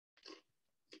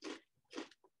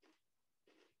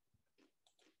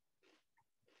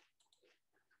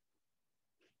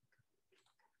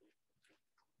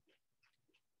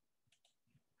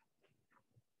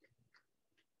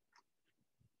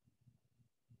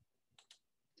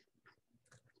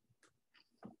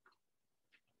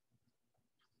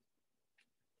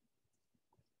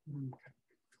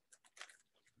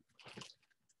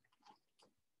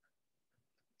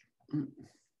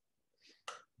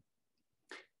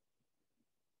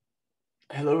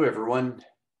Hello, everyone.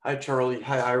 Hi, Charlie.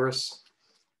 Hi, Iris.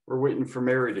 We're waiting for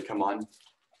Mary to come on.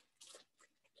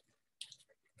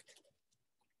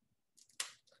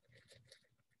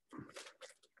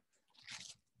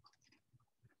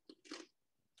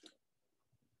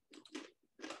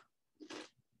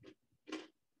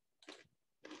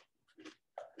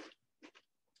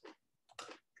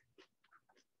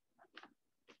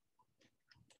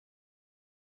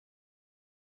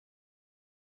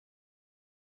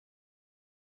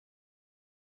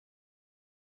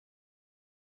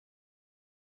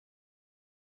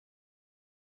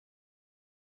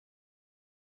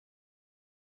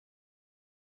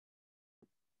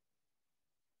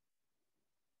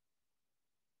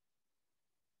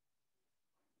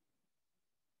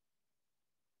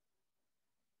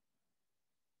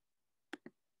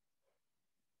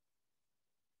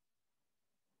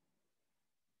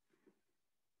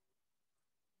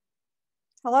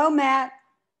 Hello, Matt.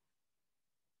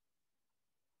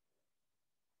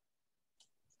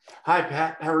 Hi,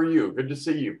 Pat. How are you? Good to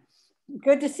see you.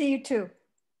 Good to see you too.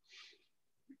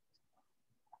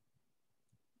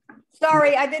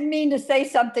 Sorry, I didn't mean to say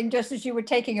something just as you were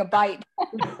taking a bite.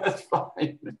 That's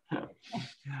fine.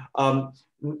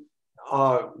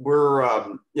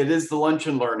 It is the lunch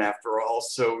and learn after all,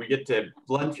 so we get to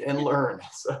lunch and learn.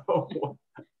 So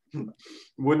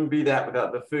wouldn't be that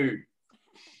without the food.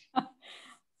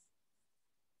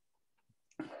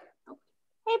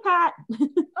 Hey, Pat.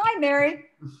 Hi, Mary.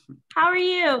 How are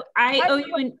you? I owe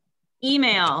you an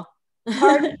email.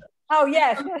 Pardon? Oh,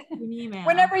 yes. An email.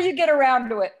 Whenever you get around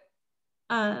to it.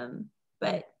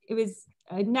 But it was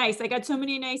nice. I got so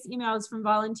many nice emails from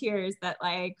volunteers that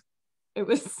it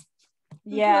was.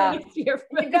 Yeah.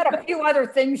 You've got a few other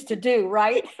things to do,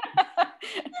 right?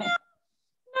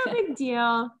 No big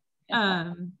deal.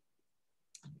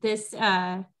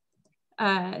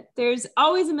 There's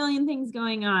always a million things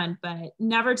going on, but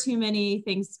never too many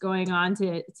things going on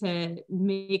to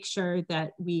make sure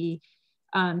that we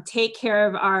take care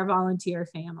of our volunteer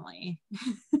family.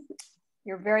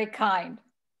 You're very kind.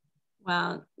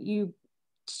 Well, you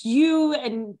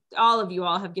and all of you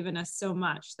all have given us so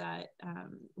much that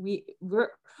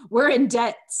we're in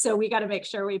debt, so we got to make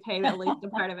sure we pay at least a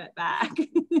part of it back.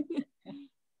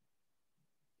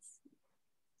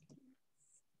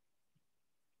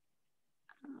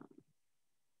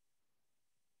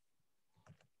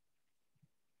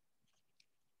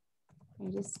 I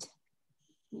just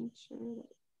make sure that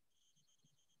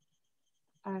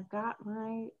I've got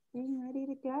my thing ready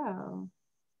to go.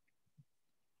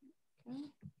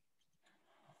 Okay.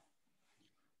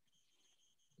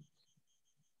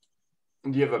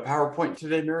 Do you have a PowerPoint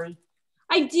today, Mary?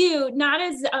 I do, not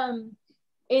as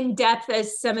in depth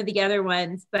as some of the other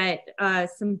ones, but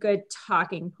some good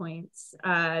talking points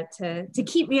to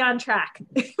keep me on track.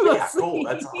 Yeah, cool.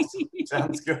 That's awesome.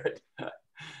 Sounds good.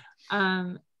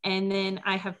 And then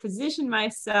I have positioned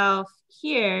myself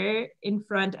here in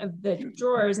front of the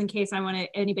drawers in case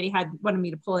anybody wanted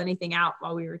me to pull anything out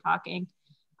while we were talking.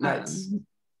 Nice.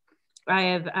 I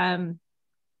have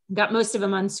got most of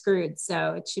them unscrewed,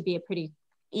 so it should be a pretty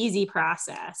easy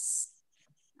process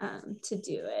to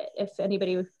do it. If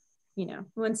anybody,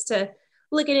 wants to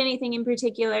look at anything in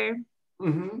particular.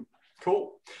 Mm-hmm.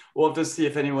 Cool. We'll have to see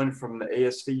if anyone from the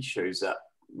ASV shows up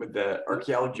with the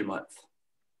Archaeology Month.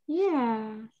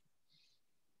 Yeah.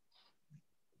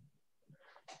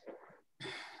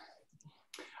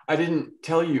 I didn't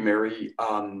tell you, Mary,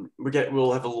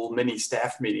 we'll have a little mini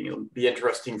staff meeting. It'll be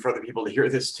interesting for other people to hear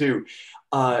this too.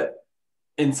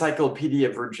 Encyclopedia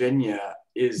Virginia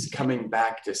is coming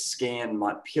back to scan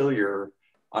Montpelier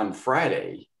on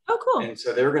Friday. Oh, cool. And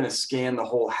so they're going to scan the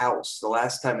whole house. The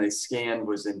last time they scanned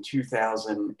was in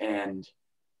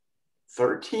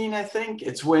 2013, I think.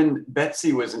 It's when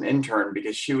Betsy was an intern,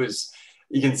 because you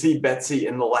can see Betsy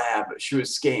in the lab, she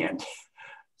was scanned.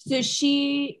 So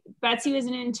Betsy was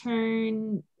an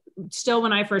intern still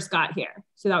when I first got here.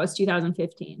 So that was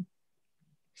 2015.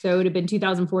 So it would have been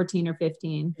 2014 or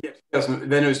 15. Yeah,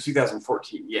 then it was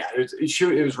 2014. Yeah,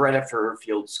 it was right after her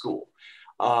field school.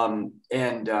 But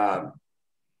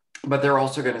they're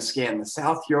also going to scan the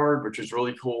South Yard, which is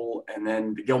really cool, and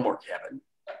then the Gilmore cabin,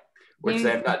 which they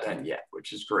have not done yet,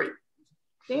 which is great.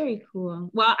 Very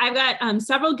cool. Well, I've got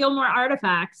several Gilmore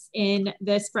artifacts in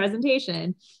this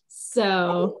presentation.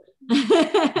 So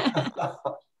it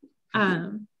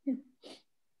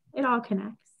all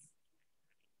connects.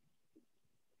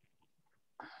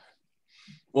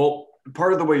 Well,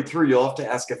 part of the way through, you'll have to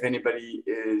ask if anybody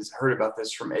has heard about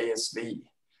this from ASV,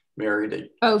 Mary.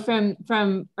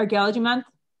 From Archaeology Month?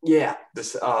 Yeah,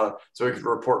 so we could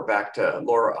report back to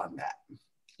Laura on that.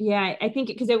 Yeah, I think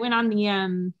because it went on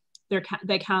the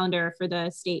the calendar for the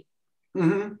state.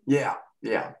 Mm-hmm. Yeah,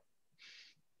 yeah.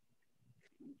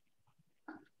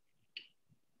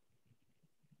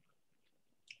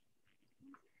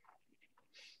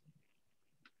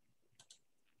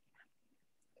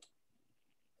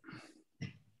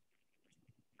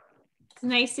 It's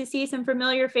nice to see some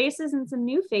familiar faces and some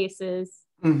new faces.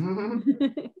 Mm-hmm.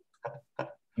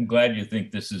 I'm glad you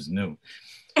think this is new.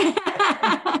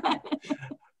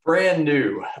 Brand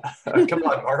new. Come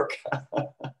on, Mark.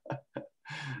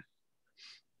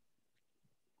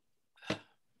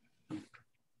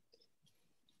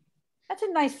 That's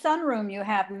a nice sunroom you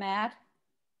have, Matt.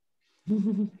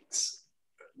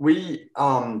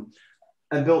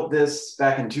 I built this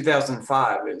back in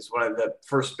 2005. It's one of the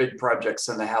first big projects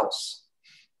in the house.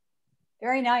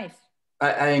 Very nice.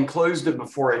 I enclosed it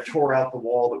before I tore out the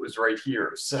wall that was right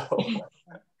here. So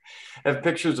I have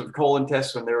pictures of Cole and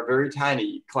Tess when they were very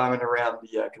tiny climbing around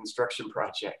the construction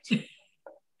project.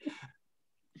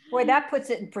 Boy, that puts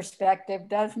it in perspective,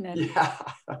 doesn't it? Yeah.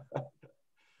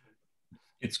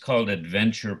 It's called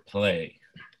adventure play.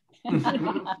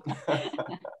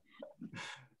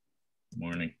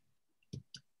 Morning.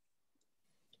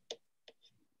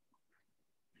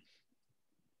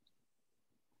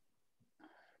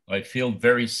 I feel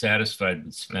very satisfied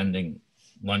with spending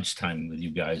lunchtime with you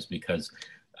guys, because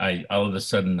all of a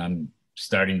sudden I'm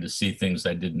starting to see things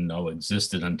I didn't know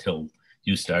existed until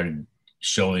you started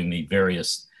showing me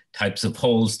various types of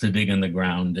holes to dig in the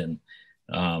ground. And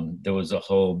there was a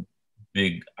whole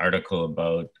big article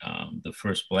about the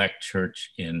first Black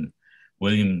church in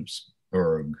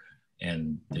Williamsburg,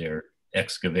 and they're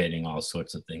excavating all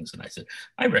sorts of things. And I said,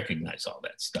 I recognize all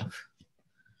that stuff.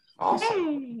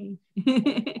 Awesome.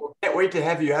 Well, can't wait to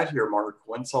have you out here, Mark,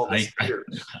 once all this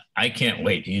clears. I can't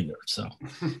wait either. So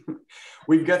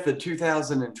we've got the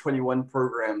 2021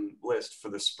 program list for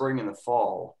the spring and the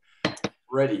fall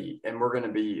ready, and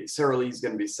Sarah Lee's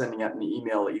going to be sending out an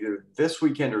email either this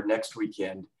weekend or next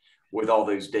weekend with all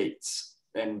those dates,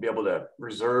 and be able to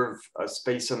reserve a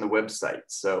space on the website.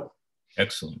 So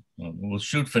excellent. Well, we'll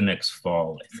shoot for next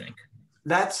fall, I think.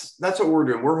 That's what we're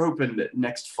doing. We're hoping that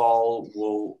next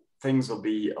fall things will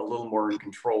be a little more in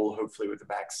control, hopefully with the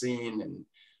vaccine, and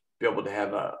be able to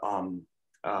have a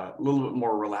little bit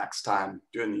more relaxed time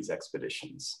doing these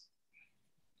expeditions.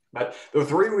 But the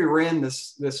three we ran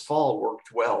this fall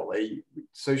worked well.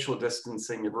 Social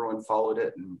distancing, everyone followed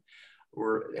it, and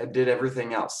did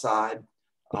everything outside.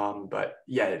 But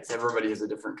yeah, everybody has a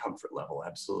different comfort level.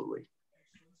 Absolutely.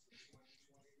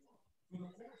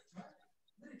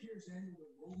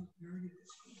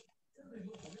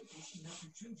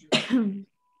 All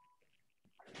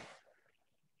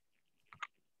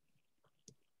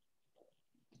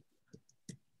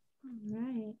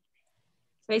right.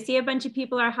 So I see a bunch of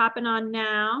people are hopping on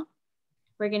now.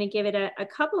 We're going to give it a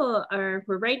couple, or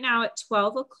we're right now at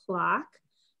 12 o'clock.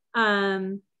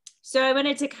 So I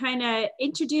wanted to kind of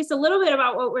introduce a little bit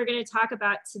about what we're going to talk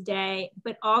about today,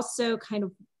 but also kind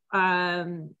of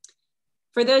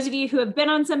for those of you who have been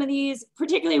on some of these,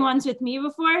 particularly ones with me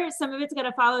before, some of it's going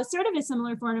to follow sort of a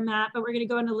similar format, but we're going to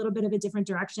go in a little bit of a different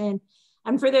direction.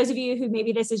 And for those of you who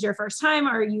maybe this is your first time,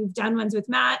 or you've done ones with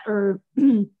Matt or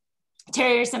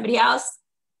Terry or somebody else,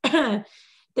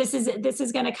 this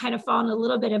is going to kind of fall in a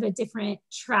little bit of a different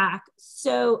track.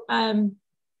 So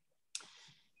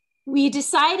we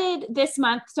decided this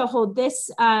month to hold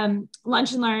this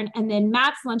Lunch and Learn, and then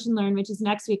Matt's Lunch and Learn, which is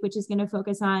next week, which is going to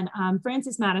focus on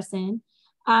Francis Madison,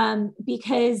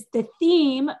 because the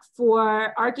theme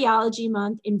for Archaeology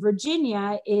Month in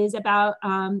Virginia is about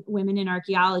women in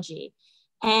archaeology.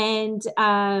 And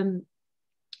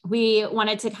we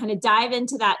wanted to kind of dive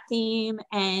into that theme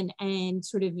and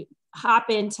sort of hop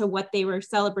into what they were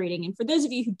celebrating. And for those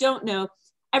of you who don't know,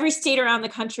 every state around the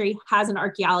country has an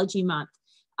Archaeology Month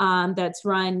that's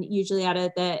run usually out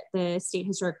of the State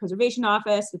Historic Preservation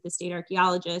Office with the state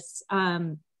archaeologists,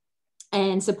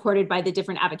 and supported by the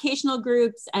different avocational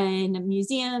groups and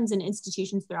museums and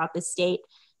institutions throughout the state.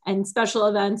 And special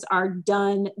events are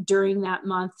done during that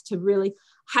month to really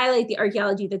highlight the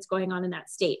archaeology that's going on in that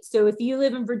state. So if you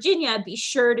live in Virginia, be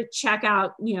sure to check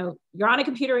out, you're on a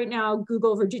computer right now,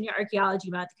 Google Virginia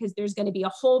Archaeology Month, because there's going to be a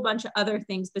whole bunch of other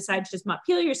things besides just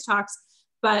Montpelier's talks,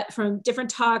 but from different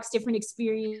talks, different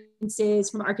experiences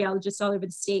from archaeologists all over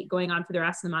the state going on for the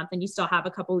rest of the month. And you still have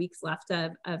a couple weeks left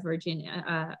of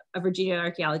Virginia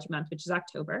Archaeology Month, which is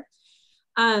October.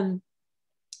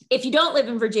 If you don't live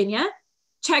in Virginia,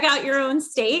 check out your own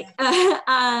state.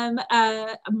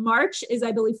 March is,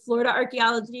 I believe, Florida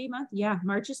Archaeology Month. Yeah,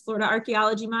 March is Florida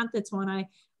Archaeology Month. That's one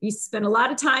we spent a lot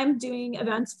of time doing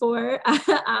events for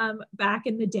back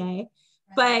in the day.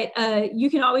 But you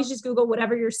can always just Google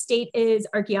whatever your state is,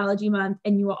 Archaeology Month,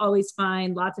 and you will always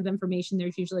find lots of information.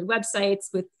 There's usually websites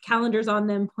with calendars on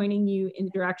them pointing you in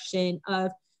the direction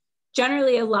of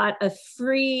generally a lot of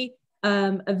free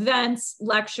events,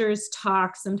 lectures,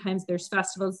 talks. Sometimes there's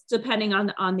festivals, depending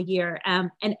on the year.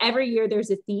 And every year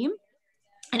there's a theme,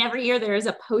 and every year there is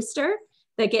a poster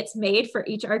that gets made for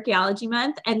each Archaeology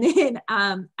Month. And then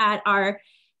at our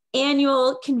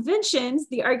annual conventions,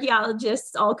 the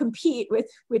archaeologists all compete with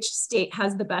which state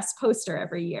has the best poster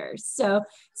every year. So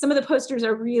some of the posters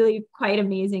are really quite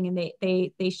amazing, and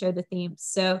they show the themes.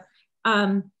 So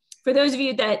for those of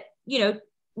you that, you know,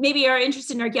 maybe are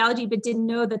interested in archaeology but didn't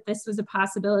know that this was a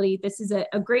possibility, this is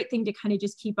a great thing to kind of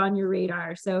just keep on your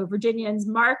radar. So Virginians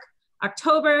mark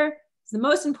October. It's the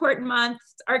most important month.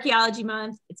 It's Archaeology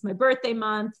Month. It's my birthday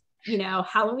month. You know,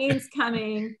 Halloween's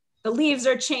coming. The leaves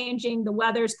are changing. The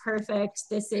weather's perfect.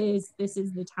 This is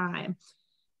the time.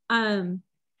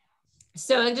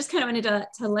 So I just kind of wanted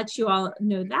to let you all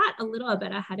know that a little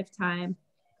bit ahead of time.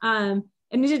 And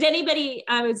did anybody,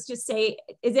 I was just say,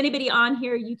 is anybody on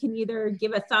here? You can either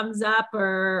give a thumbs up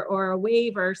or a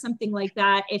wave or something like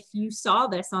that if you saw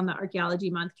this on the Archaeology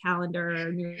Month calendar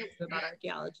or knew about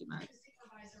Archaeology Month.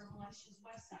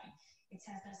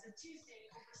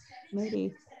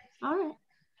 Maybe. All right.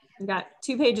 We got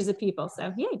 2 pages of people.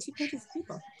 So yay, 2 pages of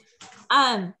people.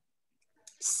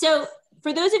 So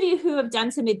for those of you who have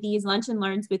done some of these lunch and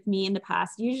learns with me in the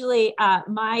past, usually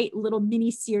my little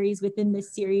mini series within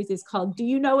this series is called Do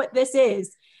You Know What This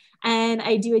Is? And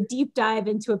I do a deep dive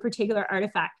into a particular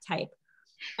artifact type.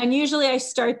 And usually I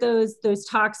start those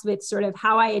talks with sort of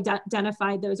how I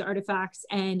identified those artifacts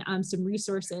and some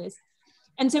resources.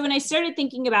 And so when I started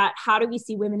thinking about how do we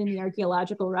see women in the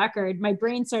archaeological record, my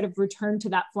brain sort of returned to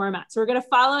that format. So we're going to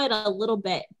follow it a little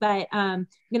bit, but I'm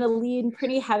going to lean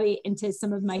pretty heavy into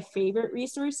some of my favorite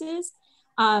resources.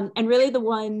 And really the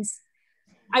ones,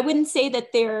 I wouldn't say that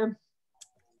they're,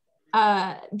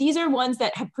 these are ones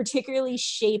that have particularly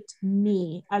shaped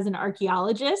me as an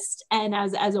archaeologist and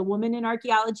as a woman in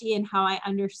archaeology, and how I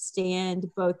understand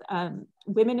both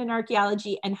women in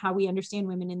archaeology and how we understand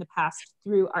women in the past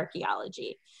through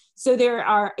archaeology. So there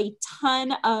are a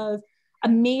ton of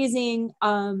amazing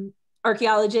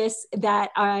archaeologists that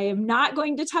I am not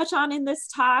going to touch on in this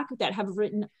talk that have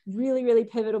written really, really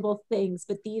pivotal things,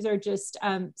 but these are just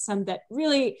some that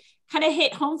really kind of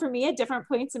hit home for me at different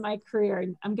points in my career,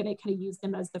 and I'm going to kind of use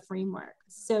them as the framework.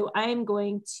 So I'm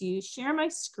going to share my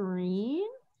screen,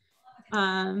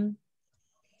 and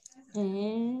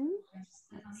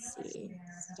let's see,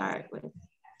 start with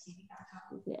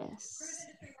this.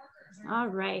 All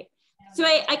right. So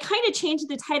I kind of changed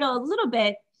the title a little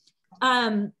bit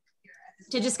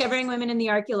to Discovering Women in the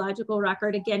Archaeological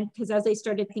Record, again, because as I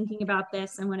started thinking about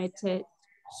this, I wanted to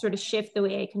sort of shift the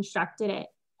way I constructed it.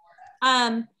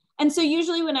 And so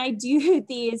usually when I do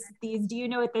these, do you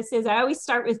know what this is? I always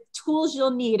start with tools you'll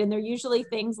need. And they're usually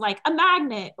things like a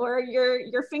magnet or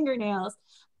your fingernails.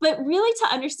 But really,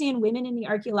 to understand women in the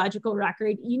archaeological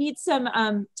record, you need some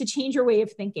to change your way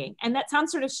of thinking. And that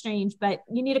sounds sort of strange, but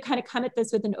you need to kind of come at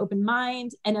this with an open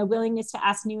mind and a willingness to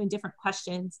ask new and different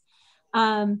questions.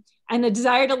 And a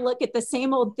desire to look at the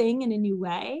same old thing in a new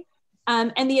way.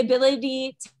 And the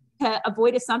ability to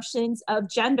avoid assumptions of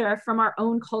gender from our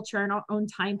own culture and our own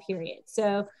time period.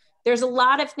 So there's a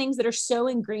lot of things that are so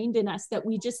ingrained in us that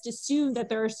we just assume that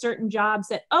there are certain jobs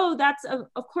that, oh, that's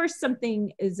of course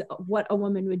something is what a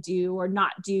woman would do or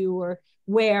not do, or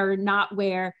wear or not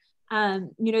wear. You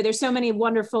know, there's so many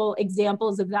wonderful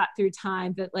examples of that through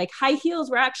time, that like high heels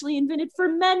were actually invented for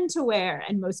men to wear,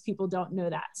 and most people don't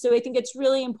know that. So I think it's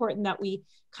really important that we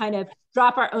kind of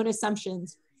drop our own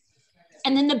assumptions.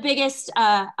 And then the biggest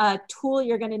tool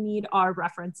you're going to need are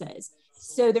references.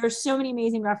 So there's so many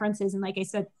amazing references. And like I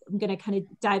said, I'm going to kind of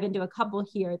dive into a couple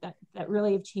here that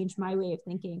really have changed my way of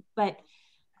thinking. But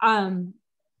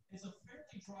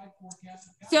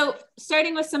so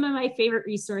starting with some of my favorite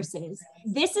resources,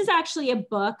 this is actually a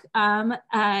book.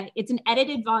 It's an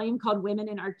edited volume called Women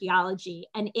in Archaeology,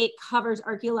 and it covers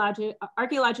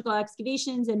archaeological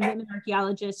excavations and women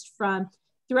archaeologists from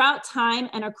throughout time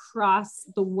and across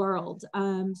the world.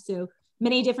 So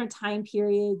many different time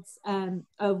periods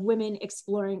of women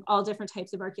exploring all different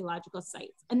types of archaeological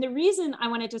sites. And the reason I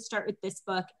wanted to start with this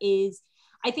book is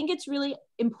I think it's really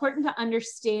important to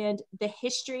understand the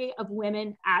history of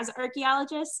women as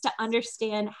archaeologists, to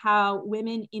understand how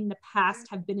women in the past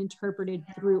have been interpreted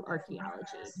through archaeology.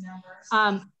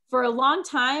 For a long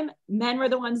time, men were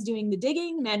the ones doing the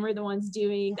digging, men were the ones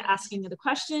doing the asking of the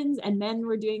questions, and men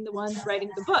were doing the ones writing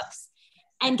the books.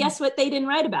 And guess what they didn't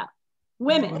write about?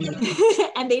 women.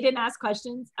 And they didn't ask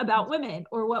questions about women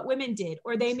or what women did,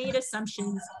 or they made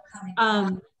assumptions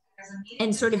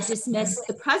and sort of dismissed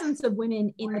the presence of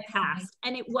women in the past.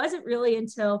 And it wasn't really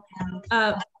until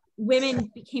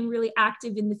women became really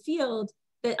active in the field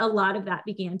that a lot of that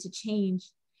began to change.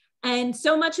 And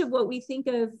so much of what we think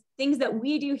of things that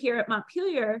we do here at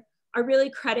Montpelier are really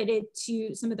credited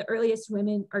to some of the earliest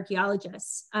women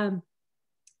archaeologists.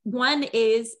 One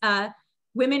is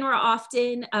women were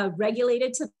often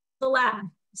regulated to the lab.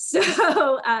 So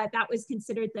that was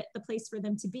considered the place for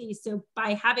them to be. So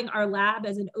by having our lab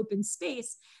as an open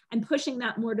space and pushing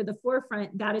that more to the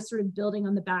forefront, that is sort of building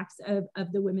on the backs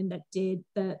of the women that did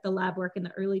the lab work in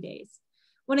the early days.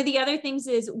 One of the other things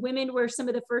is women were some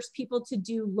of the first people to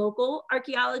do local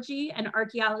archaeology and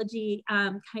archaeology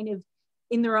kind of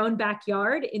in their own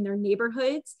backyard, in their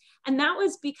neighborhoods. And that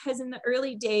was because in the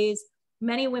early days,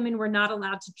 many women were not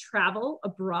allowed to travel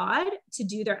abroad to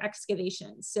do their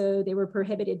excavations. So they were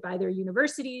prohibited by their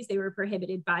universities, they were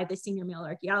prohibited by the senior male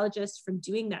archaeologists from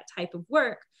doing that type of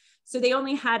work. So they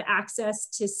only had access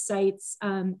to sites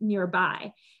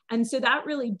nearby. And so that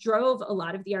really drove a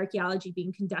lot of the archaeology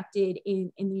being conducted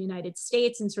in the United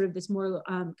States and sort of this more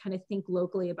kind of think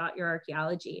locally about your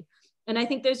archaeology. And I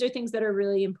think those are things that are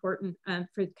really important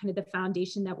for kind of the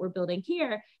foundation that we're building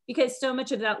here, because so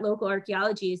much of that local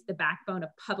archaeology is the backbone of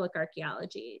public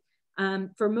archaeology.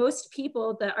 For most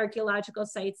people, the archaeological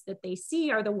sites that they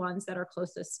see are the ones that are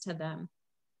closest to them.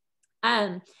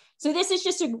 So this is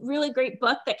just a really great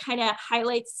book that kind of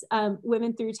highlights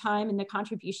women through time and the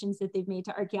contributions that they've made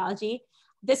to archaeology.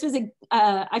 This was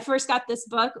I first got this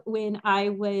book when I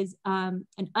was an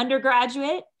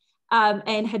undergraduate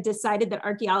and had decided that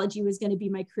archaeology was going to be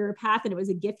my career path, and it was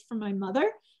a gift from my mother.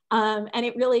 And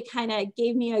it really kind of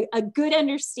gave me a good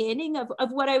understanding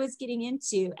of what I was getting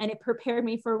into, and it prepared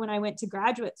me for when I went to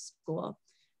graduate school.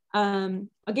 I'll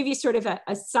give you sort of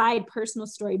a side personal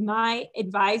story. My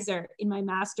advisor in my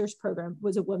master's program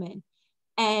was a woman,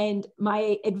 and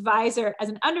my advisor as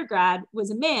an undergrad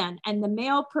was a man. And the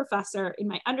male professor in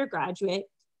my undergraduate,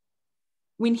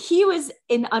 when he was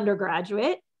an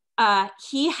undergraduate,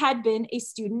 he had been a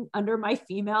student under my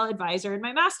female advisor in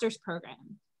my master's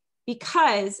program,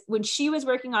 because when she was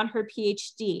working on her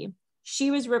PhD,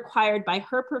 she was required by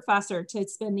her professor to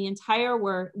spend the entire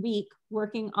week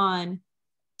working on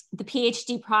the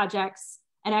PhD projects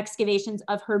and excavations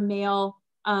of her male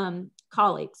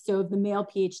colleagues, so of the male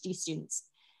PhD students.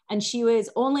 And she was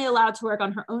only allowed to work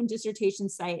on her own dissertation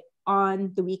site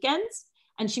on the weekends,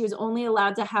 and she was only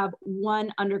allowed to have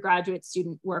one undergraduate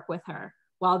student work with her,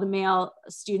 while the male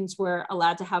students were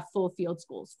allowed to have full field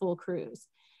schools, full crews.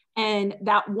 And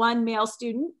that one male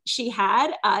student she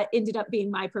had ended up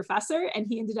being my professor, and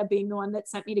he ended up being the one that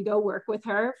sent me to go work with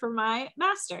her for my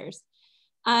master's.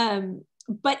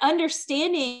 But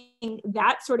understanding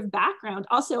that sort of background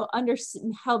also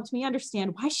helped me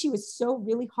understand why she was so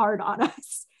really hard on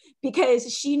us,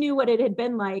 because she knew what it had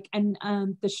been like, and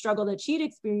the struggle that she'd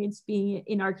experienced being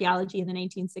in archaeology in the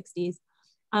 1960s,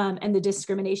 and the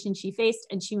discrimination she faced.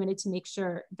 And she wanted to make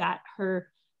sure that her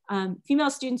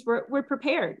female students were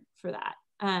prepared for that.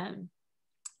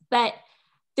 But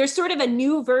there's sort of a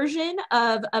new version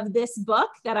of this book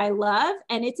that I love,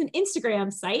 and it's an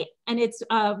Instagram site, and it's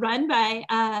run by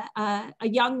a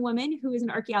young woman who is an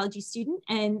archaeology student,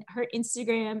 and her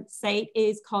Instagram site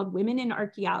is called Women in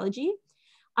Archaeology.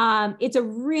 It's a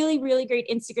really, really great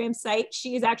Instagram site.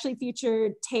 She has actually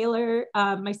featured Taylor,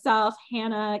 myself,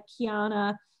 Hannah,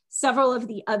 Kiana, several of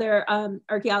the other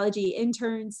archaeology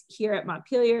interns here at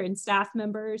Montpelier and staff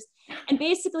members. And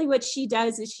basically what she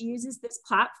does is she uses this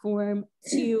platform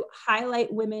to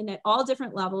highlight women at all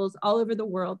different levels all over the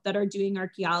world that are doing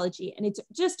archaeology. And it's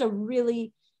just a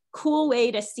really cool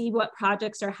way to see what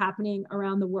projects are happening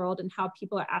around the world and how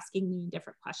people are asking me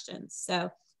different questions. So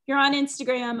if you're on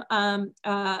Instagram,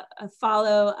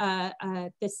 follow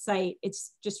this site.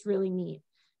 It's just really neat.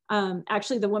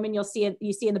 Actually, the woman you see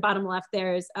in the bottom left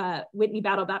there is Whitney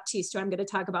Battle Baptiste, who I'm going to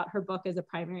talk about her book as a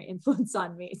primary influence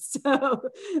on me. So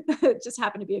it just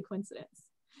happened to be a coincidence.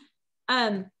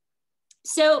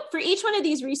 So for each one of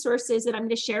these resources that I'm going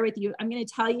to share with you, I'm going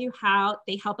to tell you how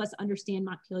they help us understand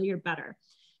Montpelier better.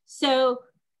 So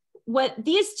what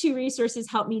these two resources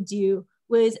helped me do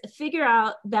was figure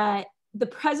out that the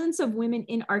presence of women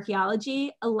in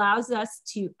archaeology allows us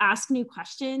to ask new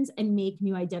questions and make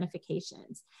new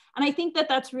identifications. And I think that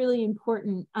that's really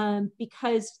important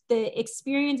because the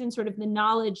experience and sort of the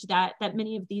knowledge that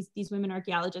many of these women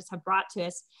archaeologists have brought to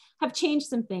us have changed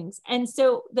some things. And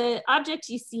so the object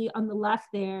you see on the left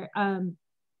there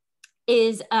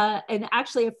is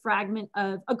actually a fragment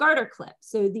of a garter clip.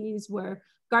 So these were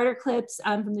garter clips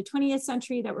from the 20th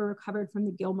century that were recovered from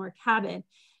the Gilmore cabin.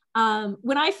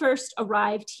 When I first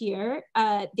arrived here,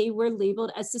 they were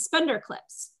labeled as suspender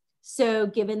clips. So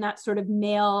given that sort of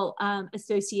male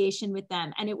association with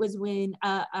them. And it was when,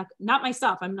 not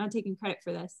myself, I'm not taking credit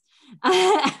for this.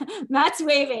 Matt's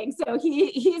waving. So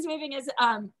he's waving as,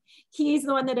 he's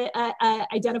the one that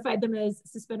identified them as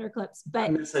suspender clips. But I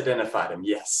misidentified him,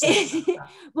 yes.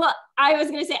 Well, I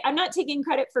was gonna say, I'm not taking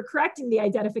credit for correcting the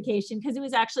identification because it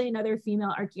was actually another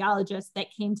female archaeologist that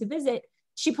came to visit.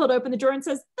 She pulled open the drawer and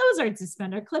says, those aren't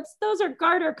suspender clips, those are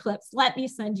garter clips. Let me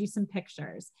send you some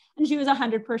pictures. And she was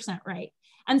 100% right.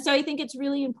 And so I think it's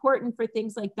really important for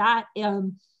things like that.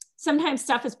 Sometimes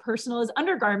stuff as personal as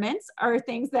undergarments are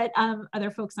things that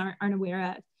other folks aren't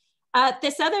aware of.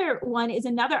 This other one is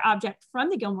another object from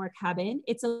the Gilmore cabin.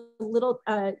 It's a little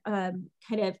kind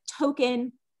of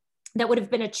token that would have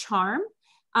been a charm.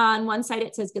 On one side,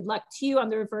 it says, good luck to you. On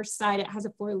the reverse side, it has a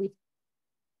 4-leaf.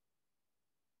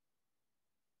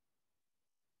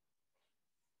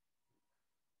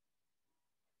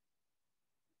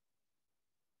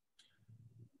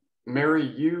 Mary,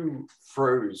 you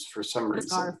froze for some reason.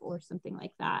 Scarf or something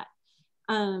like that.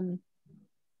 Why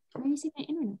do you say my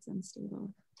internet's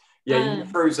unstable? Yeah, you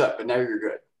froze up, but now you're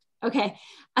good. Okay.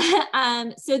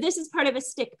 So this is part of a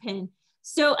stick pin.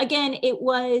 So again, it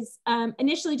was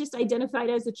initially just identified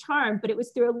as a charm, but it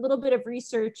was through a little bit of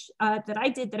research that I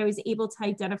did that I was able to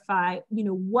identify,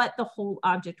 what the whole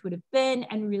object would have been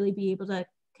and really be able to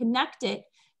connect it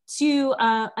to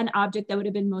an object that would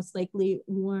have been most likely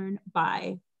worn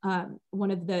by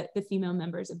one of the female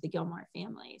members of the Gilmore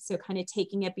family. So kind of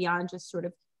taking it beyond just sort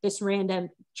of this random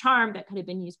charm that could have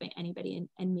been used by anybody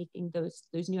and making those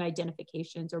new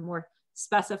identifications or more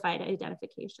specified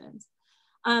identifications.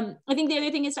 I think the other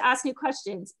thing is to ask new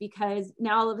questions, because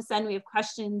now all of a sudden we have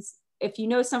questions. If you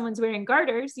know someone's wearing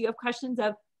garters, you have questions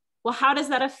of, well, how does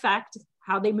that affect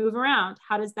how they move around?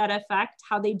 How does that affect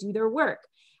how they do their work?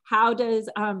 How does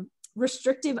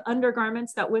restrictive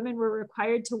undergarments that women were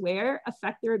required to wear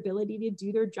affect their ability to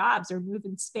do their jobs or move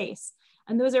in space?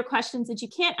 And those are questions that you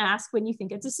can't ask when you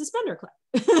think it's a suspender clip.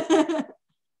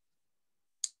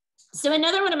 So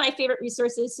another one of my favorite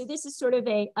resources, so this is sort of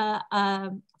a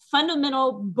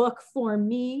fundamental book for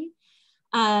me.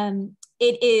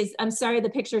 It is, I'm sorry, the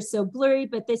picture is so blurry,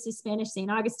 but this is Spanish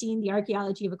St. Augustine, The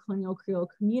Archaeology of a Colonial Creole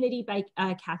Community by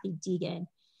Kathy Deegan.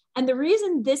 And the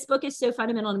reason this book is so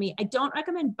fundamental to me, I don't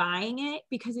recommend buying it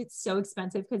because it's so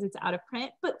expensive because it's out of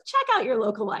print, but check out your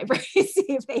local library, see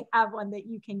if they have one that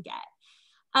you can get.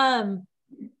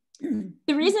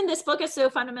 The reason this book is so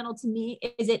fundamental to me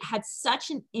is it had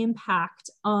such an impact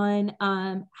on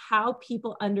how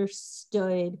people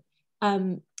understood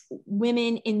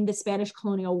women in the Spanish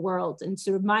colonial world. And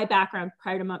sort of my background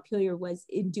prior to Montpelier was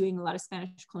in doing a lot of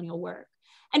Spanish colonial work.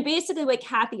 And basically what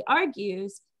Kathy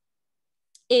argues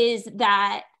is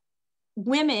that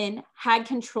women had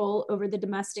control over the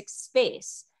domestic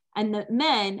space and that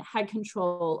men had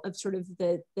control of sort of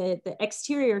the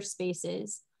exterior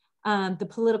spaces, the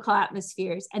political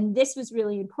atmospheres. And this was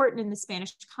really important in the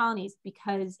Spanish colonies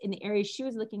because in the areas she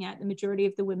was looking at, the majority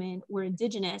of the women were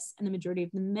indigenous and the majority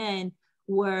of the men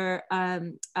were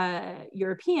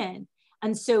European.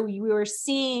 And so we were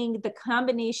seeing the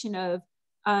combination of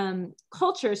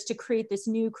cultures to create this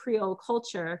new Creole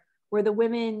culture where the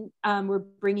women were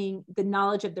bringing the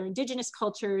knowledge of their indigenous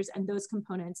cultures and those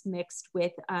components mixed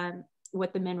with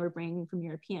what the men were bringing from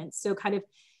Europeans. So kind of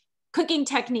cooking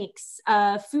techniques,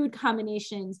 food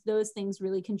combinations, those things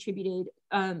really contributed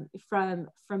from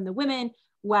the women,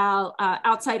 while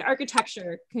outside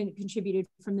architecture contributed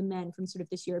from the men from sort of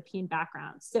this European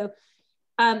background. So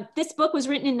this book was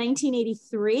written in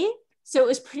 1983. So it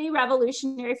was pretty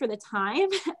revolutionary for the time.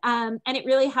 And it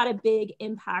really had a big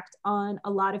impact on a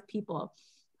lot of people.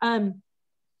 The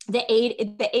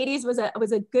 80s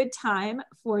was a good time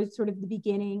for sort of the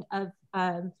beginning of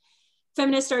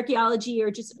feminist archaeology,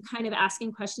 or just kind of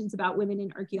asking questions about women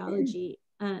in archaeology.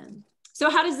 So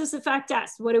how does this affect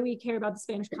us? What do we care about the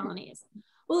Spanish colonies?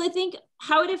 Well, I think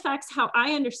how it affects how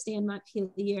I understand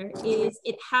Montpelier is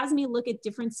it has me look at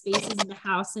different spaces in the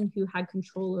house and who had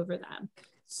control over them.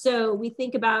 So we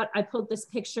think about, I pulled this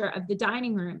picture of the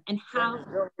dining room and how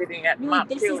really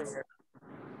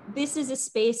this is a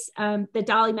space that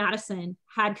Dolly Madison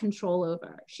had control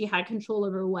over. She had control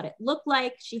over what it looked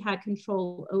like. She had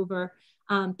control over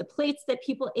the plates that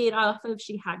people ate off of.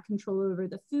 She had control over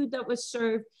the food that was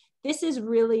served. This is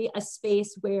really a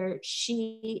space where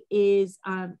she is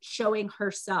showing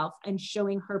herself and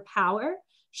showing her power,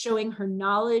 showing her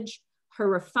knowledge, her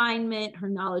refinement, her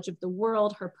knowledge of the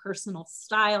world, her personal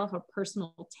style, her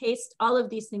personal taste, all of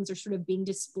these things are sort of being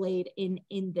displayed in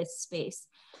this space.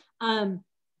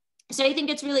 So I think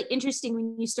it's really interesting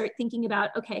when you start thinking about,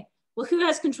 okay, well, who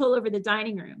has control over the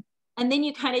dining room? And then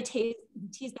you kind of tease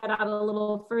that out a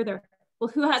little further. Well,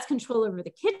 who has control over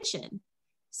the kitchen?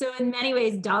 So in many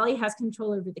ways, Dolly has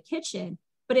control over the kitchen,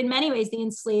 but in many ways, the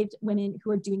enslaved women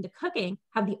who are doing the cooking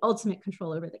have the ultimate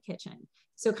control over the kitchen.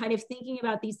 So kind of thinking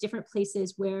about these different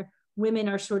places where women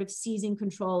are sort of seizing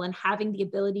control and having the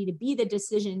ability to be the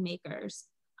decision makers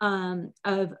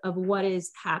of what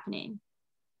is happening.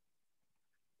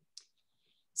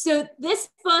 So this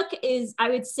book is, I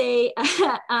would say,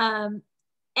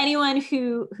 anyone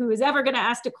who is ever going to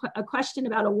ask a question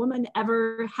about a woman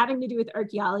ever having to do with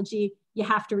archaeology, you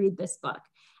have to read this book.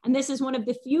 And this is one of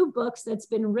the few books that's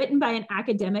been written by an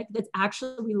academic that's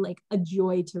actually like a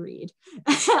joy to read.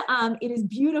 It is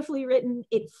beautifully written,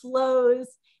 it flows,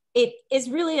 it is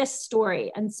really a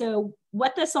story. And so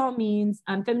what this all means,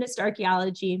 Feminist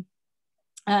Archaeology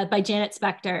by Janet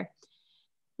Spector,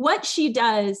 what she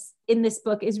does in this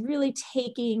book is really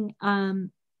taking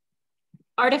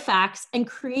artifacts and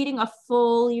creating a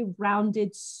fully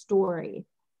rounded story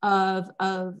of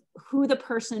who the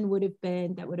person would have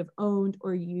been that would have owned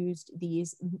or used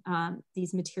these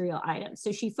material items.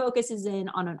 So she focuses in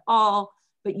on an all,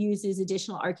 but uses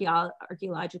additional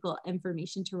archaeological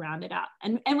information to round it out.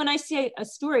 And when I say a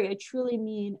story, I truly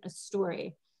mean a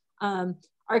story.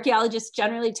 Archaeologists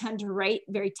generally tend to write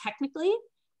very technically,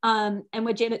 and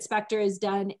what Janet Spector has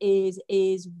done is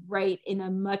write in a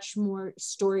much more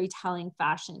storytelling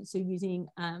fashion. So using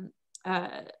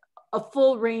a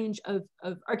full range of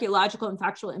archaeological and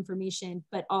factual information,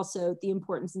 but also the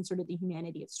importance and sort of the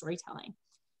humanity of storytelling.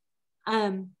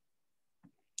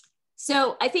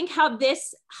 So I think how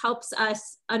this helps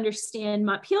us understand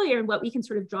Montpelier and what we can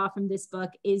sort of draw from this book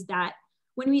is that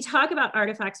when we talk about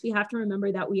artifacts, we have to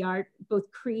remember that we are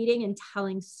both creating and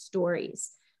telling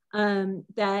stories,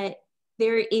 that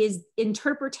there is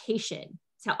interpretation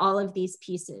to all of these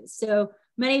pieces. So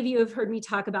many of you have heard me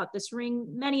talk about this ring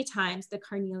many times, the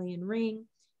carnelian ring.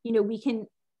 You know, we can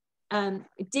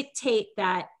dictate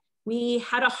that we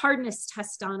had a hardness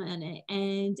test done on it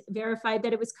and verified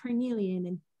that it was carnelian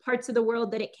and parts of the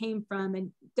world that it came from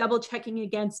and double checking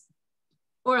against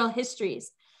oral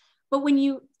histories. But when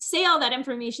you say all that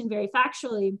information very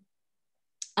factually,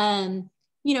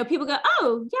 you know, people go,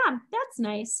 oh yeah, that's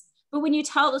nice. But when you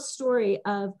tell the story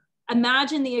of,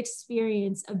 imagine the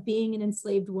experience of being an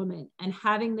enslaved woman and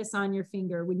having this on your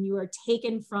finger when you are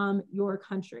taken from your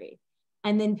country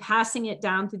and then passing it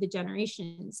down through the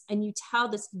generations, and you tell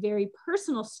this very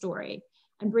personal story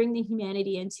and bring the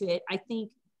humanity into it, I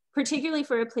think particularly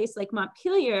for a place like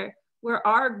Montpelier, where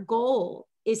our goal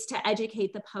is to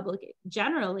educate the public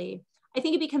generally, I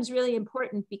think it becomes really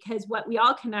important because what we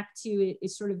all connect to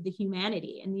is sort of the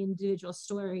humanity and the individual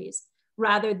stories,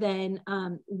 rather than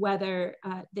whether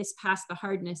this passed the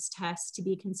hardness test to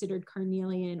be considered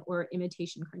carnelian or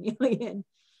imitation carnelian.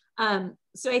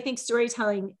 So I think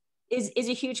storytelling is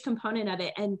a huge component of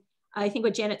it. And I think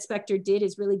what Janet Spector did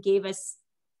is really gave us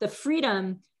the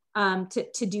freedom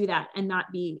to do that and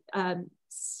not be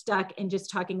stuck in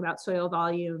just talking about soil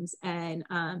volumes and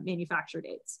manufacture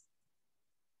dates.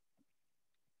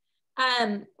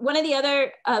 One of the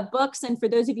other books, and for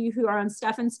those of you who are on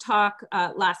Stefan's talk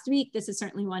last week, this is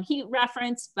certainly one he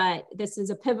referenced, but this is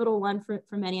a pivotal one for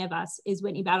many of us, is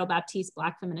Whitney Battle-Baptiste's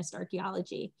Black Feminist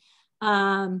Archaeology.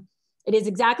 It is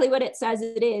exactly what it says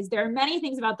it is. There are many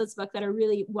things about this book that are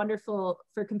really wonderful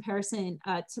for comparison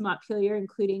to Montpelier,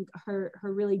 including her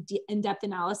really in-depth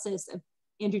analysis of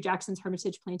Andrew Jackson's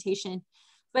Hermitage Plantation.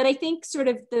 But I think sort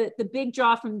of the big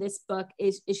draw from this book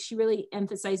is she really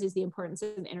emphasizes the importance of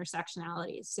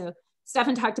intersectionality. So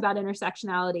Stefan talked about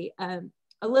intersectionality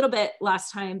a little bit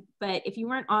last time, but if you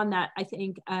weren't on that, I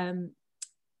think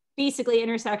basically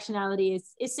intersectionality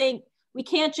is saying we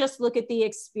can't just look at the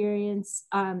experience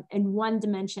in one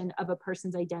dimension of a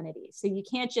person's identity. So you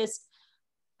can't just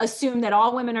assume that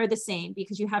all women are the same,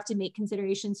 because you have to make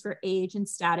considerations for age and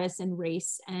status and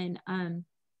race and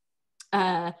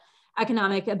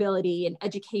economic ability and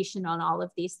education on all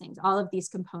of these things, all of these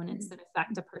components that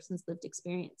affect a person's lived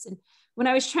experience. And when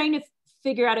I was trying to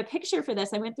figure out a picture for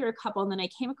this, I went through a couple, and then I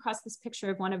came across this picture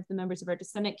of one of the members of our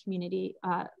descendant community,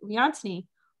 Leontini,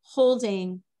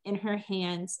 holding in her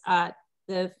hands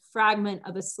the fragment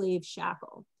of a slave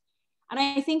shackle. And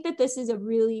I think that this is a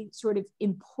really sort of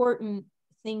important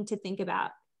thing to think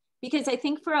about, because I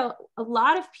think for a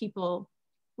lot of people,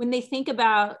 when they think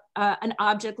about an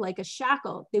object like a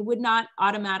shackle, they would not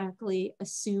automatically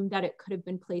assume that it could have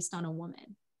been placed on a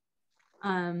woman.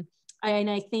 And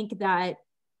I think that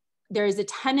there is a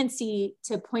tendency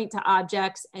to point to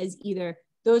objects as either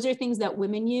those are things that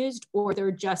women used or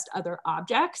they're just other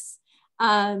objects,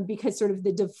 because sort of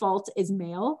the default is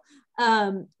male,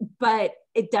 but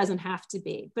it doesn't have to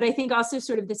be. But I think also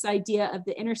sort of this idea of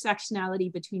the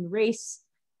intersectionality between race,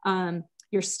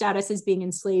 your status as being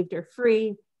enslaved or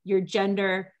free, your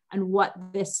gender, and what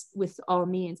this with all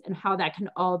means, and how that can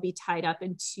all be tied up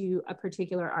into a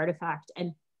particular artifact,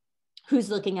 and who's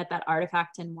looking at that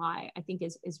artifact and why, I think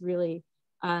is really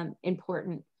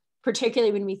important,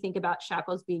 particularly when we think about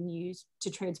shackles being used to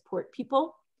transport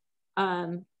people,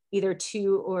 either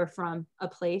to or from a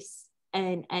place,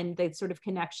 and the sort of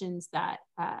connections that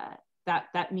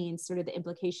that means, sort of the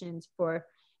implications for,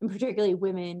 and particularly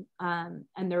women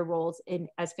and their roles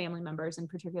as family members, and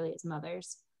particularly as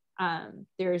mothers.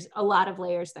 There's a lot of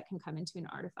layers that can come into an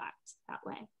artifact that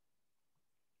way.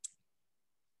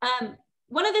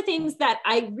 One of the things that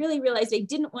I really realized I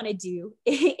didn't want to do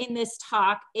in this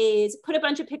talk is put a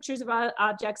bunch of pictures of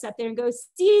objects up there and go,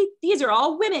 see, these are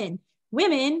all women.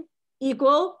 Women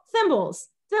equal thimbles.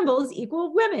 Thimbles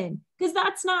equal women, because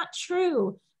that's not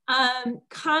true.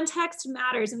 Context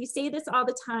matters, and we say this all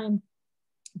the time,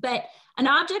 but an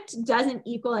object doesn't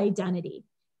equal identity.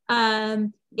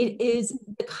 It is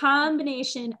the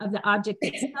combination of the object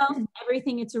itself,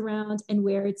 everything it's around, and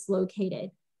where it's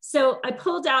located. So I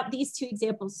pulled out these two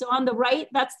examples. So on the right,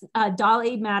 that's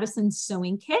Dolly Madison's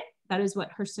sewing kit. That is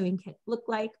what her sewing kit looked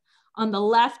like. On the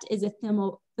left is a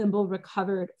thimble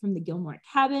recovered from the Gilmore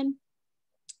cabin.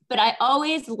 But I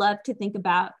always love to think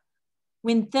about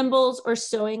when thimbles or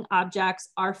sewing objects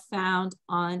are found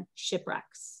on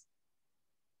shipwrecks.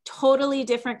 Totally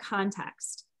different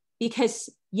context, because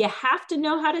you have to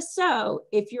know how to sew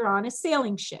if you're on a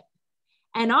sailing ship.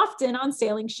 And often on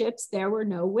sailing ships, there were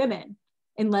no women,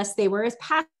 unless they were as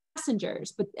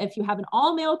passengers. But if you have an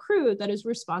all-male crew that is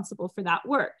responsible for that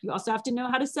work, you also have to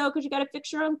know how to sew, because you got to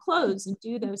fix your own clothes and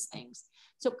do those things.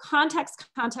 So context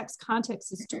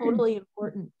is totally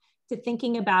important to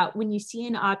thinking about. When you see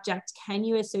an object, can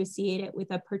you associate it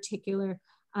with a particular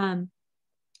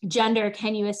gender?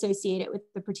 Can you associate it with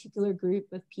a particular group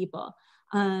of people?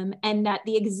 And that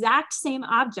the exact same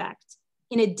object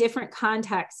in a different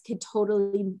context could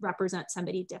totally represent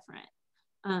somebody different.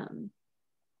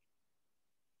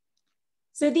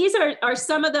 So these are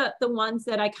some of the ones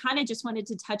that I kind of just wanted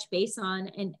to touch base on,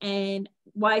 and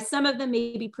why some of them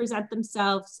maybe present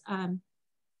themselves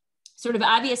sort of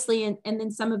obviously, and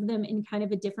then some of them in kind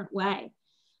of a different way.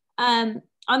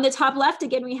 On the top left,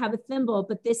 again, we have a thimble,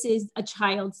 but this is a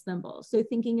child's thimble. So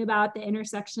thinking about the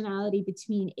intersectionality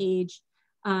between age,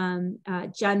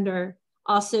 gender.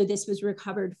 Also, this was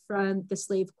recovered from the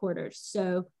slave quarters,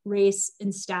 so race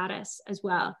and status as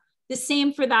well. The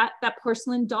same for that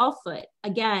porcelain doll foot,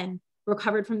 again,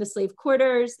 recovered from the slave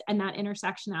quarters, and that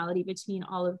intersectionality between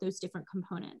all of those different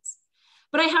components.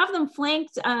 But I have them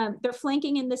flanked, they're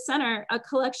flanking in the center a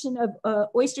collection of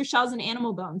oyster shells and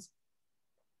animal bones.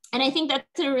 And I think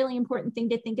that's a really important thing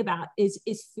to think about is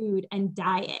food and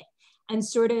diet, and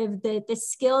sort of the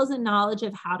skills and knowledge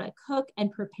of how to cook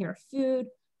and prepare food,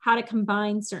 how to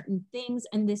combine certain things,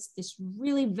 and this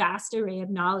really vast array of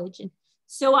knowledge. And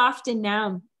so often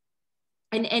now,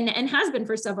 and has been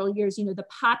for several years, you know, the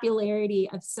popularity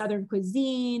of Southern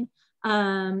cuisine,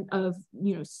 of,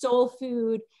 you know, soul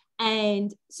food.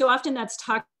 And so often that's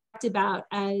talked about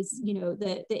as, you know,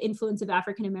 the influence of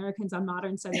African Americans on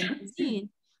modern Southern cuisine,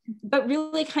 but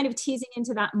really kind of teasing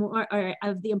into that more, or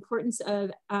of the importance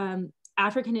of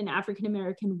African and African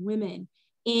American women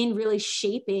in really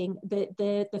shaping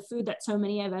the food that so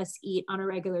many of us eat on a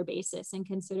regular basis and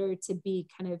consider to be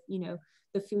kind of, you know,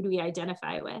 the food we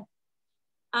identify with.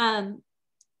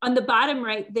 On the bottom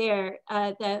right there,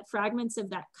 the fragments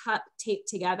of that cup taped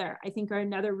together, I think are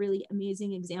another really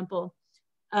amazing example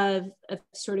of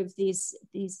sort of these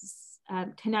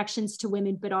connections to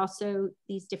women, but also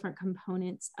these different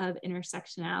components of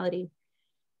intersectionality.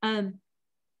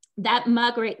 That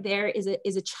mug right there is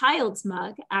a child's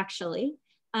mug, actually.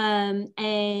 And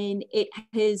it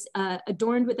is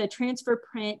adorned with a transfer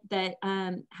print that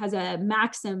has a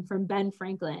maxim from Ben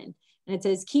Franklin. And it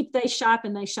says, "Keep thy shop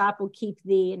and thy shop will keep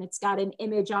thee." And it's got an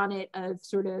image on it of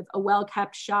sort of a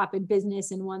well-kept shop and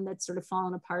business, and one that's sort of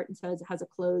fallen apart and so it has a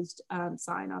closed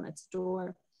sign on its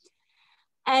door.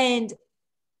 And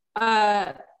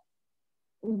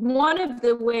one of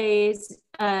the ways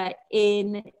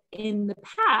in the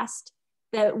past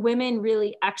that women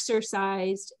really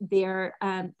exercised their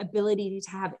ability to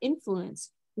have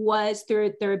influence was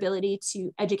through their ability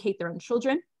to educate their own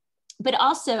children, but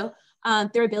also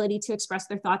their ability to express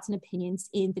their thoughts and opinions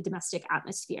in the domestic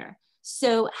atmosphere.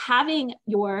 So having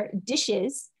your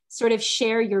dishes sort of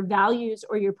share your values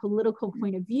or your political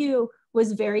point of view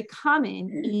was very common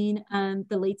in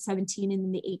the late 1700s and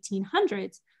in the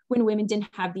 1800s, when women didn't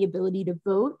have the ability to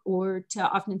vote or to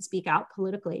often speak out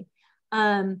politically.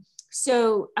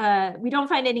 So we don't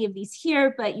find any of these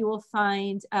here, but you will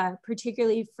find,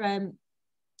 particularly from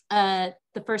the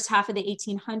first half of the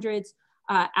 1800s,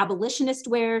 abolitionist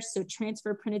wear, so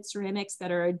transfer printed ceramics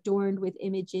that are adorned with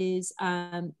images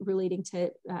relating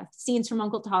to scenes from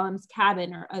Uncle Tom's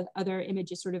Cabin or other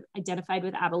images sort of identified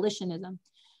with abolitionism.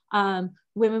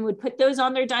 Women would put those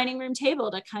on their dining room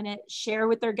table to kind of share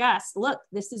with their guests, look,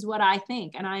 this is what I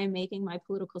think, and I am making my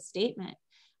political statement.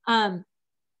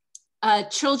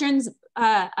 Children's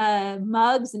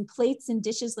mugs and plates and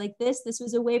dishes like this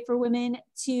was a way for women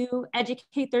to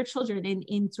educate their children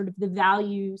in sort of the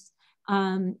values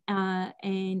and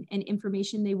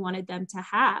information they wanted them to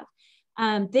have.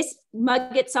 This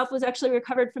mug itself was actually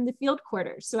recovered from the field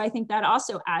quarters. So I think that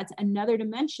also adds another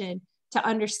dimension to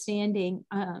understanding,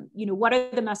 what are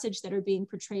the messages that are being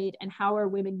portrayed and how are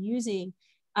women using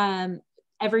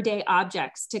everyday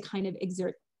objects to kind of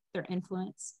exert their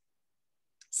influence.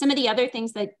 Some of the other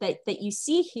things that you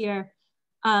see here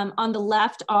on the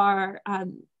left are,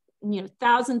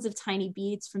 thousands of tiny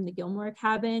beads from the Gilmore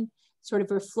cabin, sort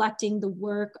of reflecting the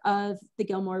work of the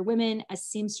Gilmore women as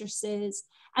seamstresses.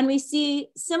 And we see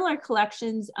similar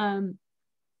collections that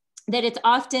it's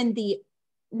often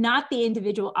not the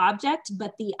individual object,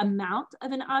 but the amount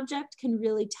of an object can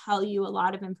really tell you a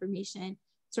lot of information,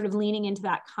 sort of leaning into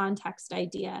that context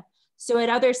idea. So at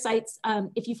other sites,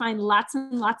 if you find lots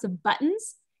and lots of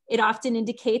buttons, it often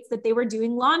indicates that they were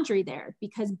doing laundry there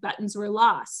because buttons were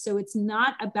lost. So it's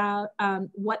not about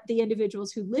what the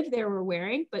individuals who lived there were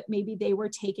wearing, but maybe they were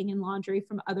taking in laundry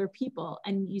from other people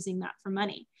and using that for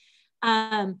money.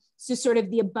 So sort of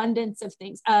the abundance of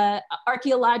things.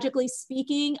 Archaeologically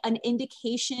speaking, an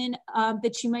indication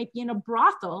that you might be in a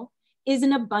brothel is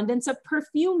an abundance of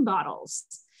perfume bottles.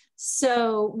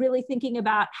 So really thinking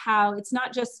about how it's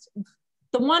not just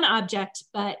the one object,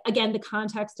 but again, the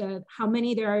context of how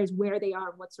many there are, where they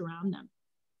are, what's around them.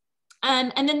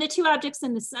 And then the two objects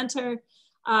in the center,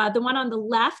 the one on the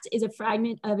left is a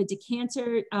fragment of a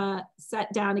decanter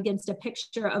set down against a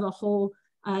picture of a whole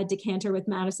decanter with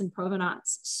Madison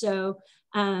provenance. So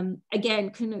again,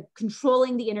 kind of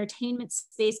controlling the entertainment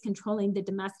space, controlling the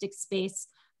domestic space,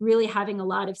 really having a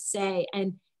lot of say.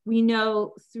 And we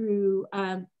know through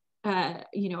our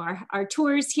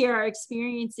tours here, our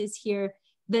experiences here,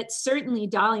 that certainly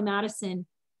Dolly Madison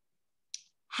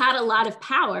had a lot of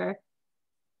power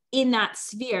in that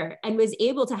sphere and was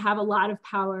able to have a lot of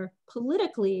power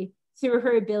politically through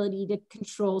her ability to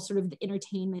control sort of the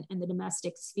entertainment and the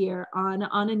domestic sphere on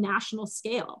a national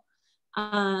scale.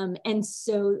 And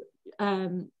so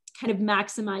kind of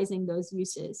maximizing those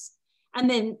uses. And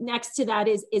then next to that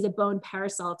is a bone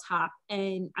parasol top.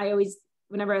 And I always,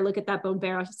 whenever I look at that bone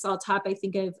parasol top, I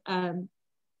think of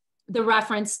the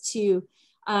reference to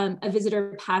a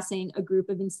visitor passing a group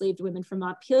of enslaved women from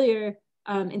Montpelier,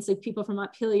 enslaved people from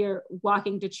Montpelier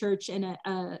walking to church, and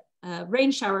a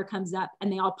rain shower comes up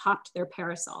and they all popped their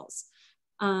parasols.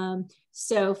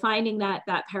 So finding that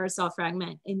parasol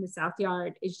fragment in the South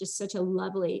Yard is just such a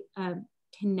lovely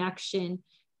connection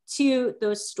to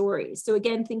those stories. So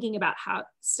again, thinking about how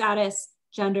status,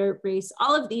 gender, race,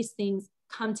 all of these things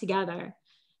come together.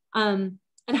 And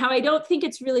how I don't think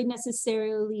it's really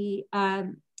necessarily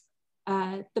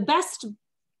the best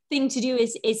thing to do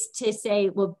is to say,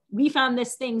 well, we found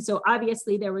this thing, so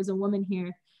obviously there was a woman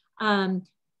here.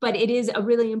 But it is a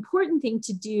really important thing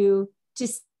to do to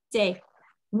say,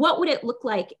 what would it look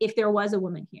like if there was a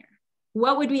woman here?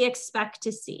 What would we expect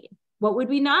to see? What would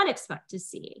we not expect to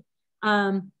see?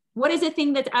 What is a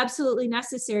thing that's absolutely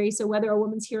necessary, so whether a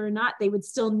woman's here or not, they would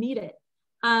still need it?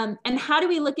 And how do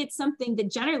we look at something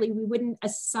that generally we wouldn't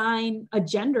assign a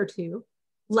gender to,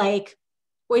 like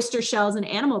oyster shells and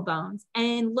animal bones,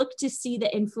 and look to see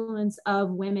the influence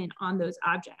of women on those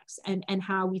objects and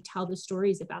how we tell the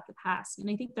stories about the past. And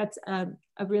I think that's a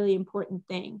really important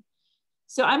thing.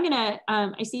 So I'm gonna,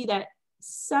 I see that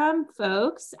some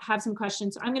folks have some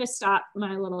questions, so I'm gonna stop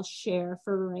my little share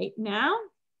for right now.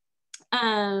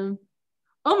 Oh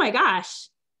my gosh,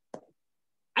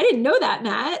 I didn't know that,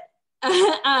 Matt.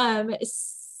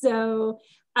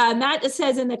 Matt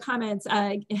says in the comments,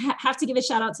 have to give a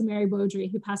shout out to Mary Beaudry,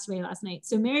 who passed away last night.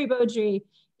 So Mary Beaudry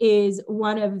is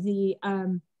one of the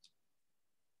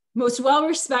most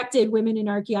well-respected women in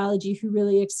archaeology who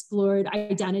really explored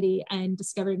identity and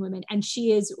discovering women. And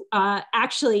she is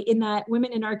actually in that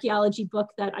Women in Archaeology book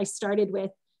that I started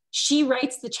with, she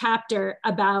writes the chapter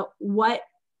about what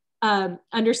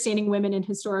Understanding Women in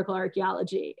Historical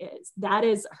Archaeology is. That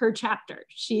is her chapter.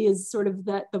 She is sort of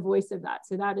the voice of that.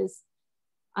 So that is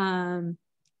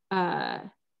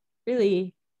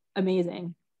really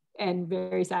amazing and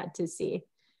very sad to see.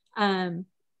 Mary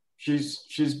has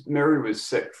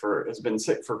been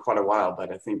sick for quite a while,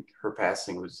 but I think her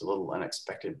passing was a little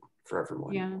unexpected for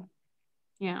everyone.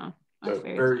 Yeah. So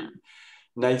very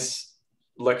nice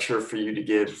lecture for you to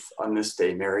give on this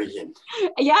day, Mary. And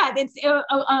yeah, it's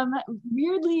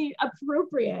weirdly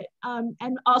appropriate.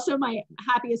 And also my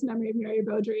happiest memory of Mary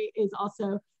Beaudry is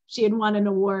also, she had won an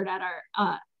award at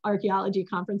our archaeology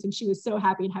conference, and she was so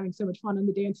happy and having so much fun on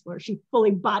the dance floor. She fully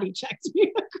body checked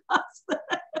me across the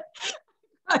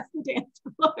dance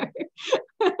floor.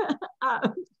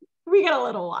 We get a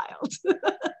little wild.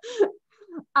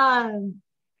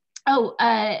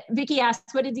 Vicky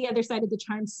asked, what did the other side of the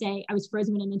charm say? I was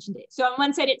frozen when I mentioned it. So on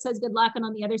one side it says good luck, and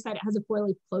on the other side it has a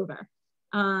 4-leaf clover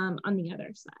on the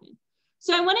other side.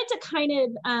 So I wanted to kind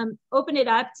of open it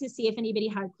up to see if anybody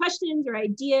had questions or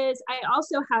ideas. I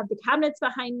also have the cabinets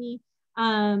behind me.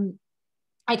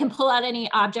 I can pull out any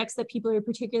objects that people are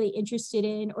particularly interested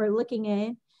in or looking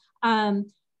at.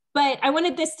 But I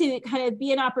wanted this to kind of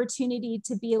be an opportunity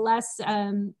to be less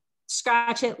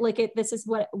scratch it, look at, this is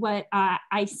what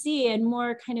I see, and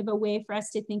more kind of a way for us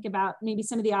to think about maybe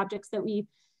some of the objects that we've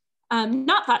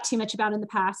not thought too much about in the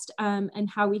past, and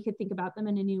how we could think about them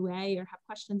in a new way or have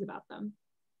questions about them.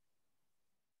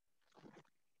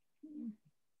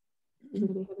 Does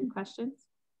anybody have any questions?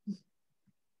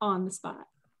 On the spot.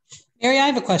 Mary, I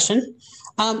have a question.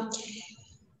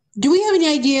 Do we have any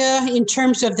idea in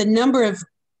terms of the number of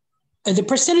the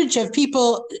percentage of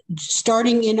people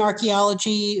starting in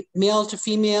archaeology, male to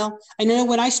female? I know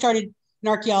when I started in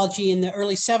archaeology in the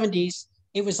early 70s,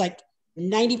 it was like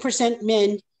 90%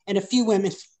 men and a few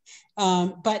women.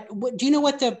 But do you know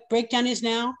what the breakdown is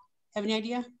now? Have any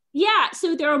idea? Yeah,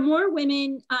 so there are more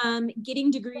women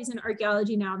getting degrees in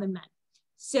archaeology now than men.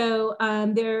 So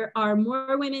there are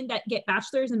more women that get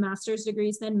bachelor's and master's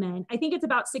degrees than men. I think it's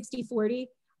about 60-40.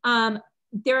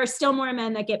 There are still more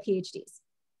men that get PhDs.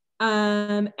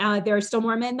 There are still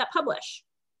more men that publish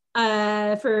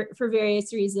for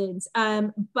various reasons.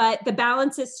 But the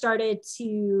balance has started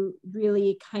to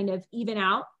really kind of even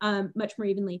out much more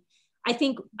evenly. I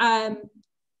think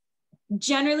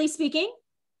generally speaking,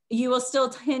 you will still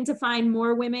tend to find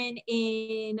more women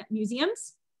in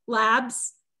museums,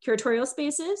 labs, curatorial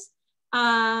spaces.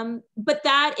 But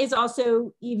that is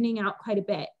also evening out quite a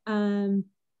bit.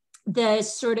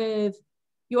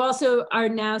 You also are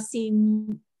now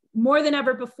seeing more than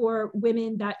ever before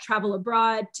women that travel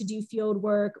abroad to do field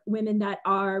work, women that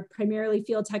are primarily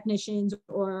field technicians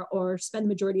or spend the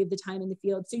majority of the time in the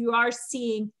field. So you are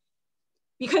seeing,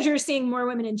 because you're seeing more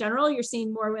women in general, you're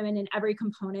seeing more women in every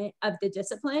component of the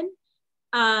discipline.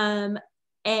 There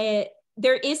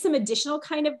is some additional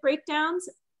kind of breakdowns.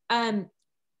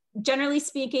 Generally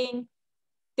speaking,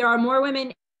 there are more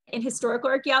women in historical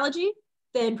archaeology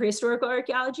than prehistorical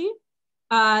archaeology.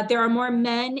 There are more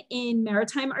men in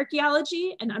maritime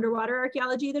archaeology and underwater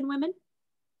archaeology than women.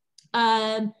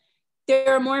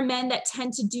 There are more men that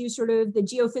tend to do sort of the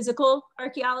geophysical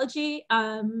archaeology.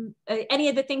 Any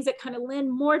of the things that kind of lend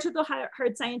more to the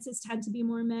hard sciences tend to be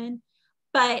more men.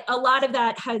 But a lot of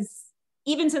that has,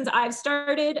 even since I've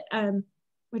started,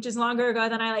 which is longer ago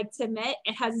than I like to admit,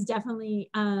 it has definitely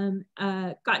gotten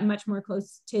much more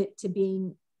close to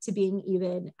being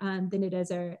even than it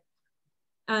has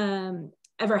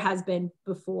ever has been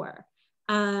before.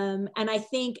 And I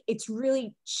think it's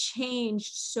really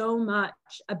changed so much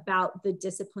about the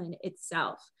discipline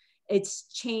itself.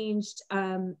 It's changed,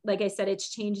 like I said, it's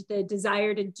changed the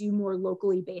desire to do more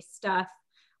locally based stuff.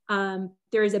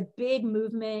 There is a big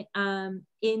movement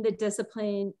in the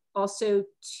discipline also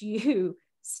to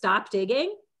stop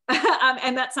digging.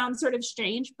 And that sounds sort of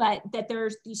strange, but that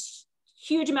there's this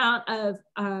huge amount of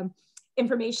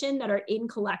information that are in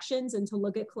collections, and to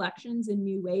look at collections in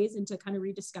new ways and to kind of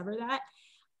rediscover that.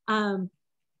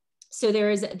 So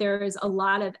there is a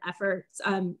lot of efforts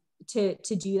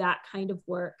to do that kind of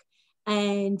work.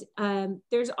 And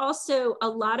there's also a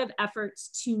lot of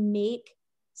efforts to make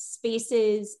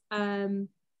spaces not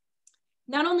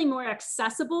only more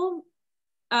accessible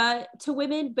to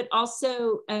women, but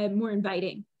also more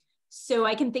inviting. So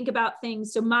I can think about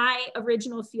things. So my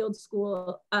original field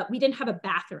school, we didn't have a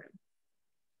bathroom.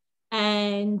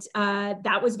 And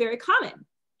that was very common.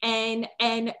 And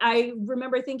I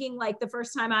remember thinking, like, the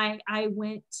first time I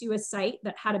went to a site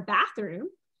that had a bathroom,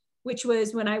 which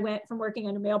was when I went from working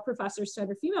under male professors to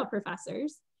under female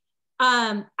professors,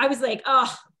 I was like,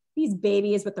 oh, these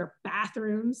babies with their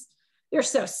bathrooms, they're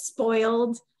so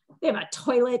spoiled. They have a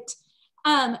toilet.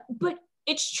 But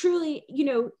it's truly, you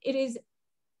know, it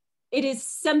is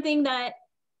something that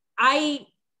I,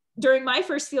 during my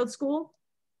first field school,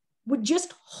 would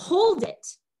just hold it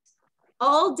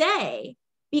all day,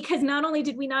 because not only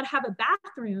did we not have a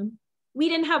bathroom, we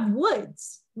didn't have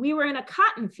woods. We were in a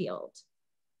cotton field.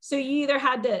 So you either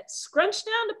had to scrunch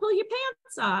down to pull your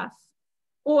pants off,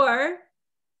 or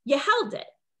you held it.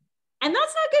 And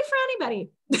that's not good for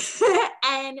anybody.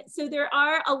 And so there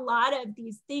are a lot of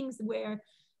these things where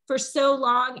for so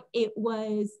long it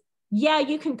was, yeah,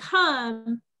 you can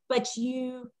come, but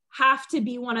you have to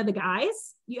be one of the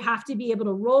guys. You have to be able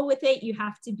to roll with it. You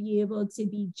have to be able to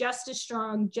be just as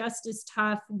strong, just as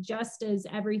tough, just as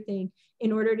everything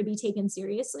in order to be taken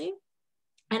seriously.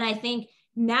 And I think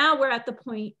now we're at the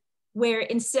point where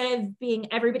instead of being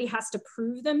everybody has to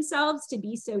prove themselves to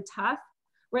be so tough,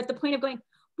 we're at the point of going,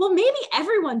 well, maybe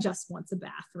everyone just wants a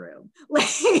bathroom. Like,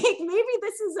 maybe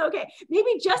this is okay.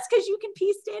 Maybe just because you can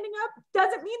pee standing up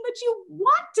doesn't mean that you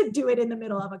want to do it in the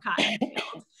middle of a cotton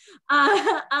field.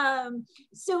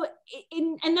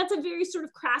 And that's a very sort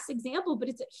of crass example, but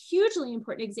it's a hugely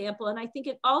important example. And I think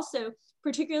it also,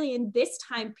 particularly in this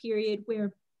time period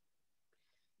where,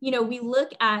 you know, we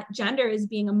look at gender as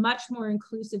being a much more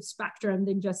inclusive spectrum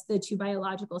than just the two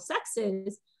biological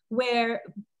sexes, where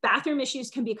bathroom issues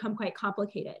can become quite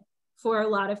complicated for a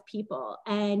lot of people.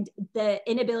 And the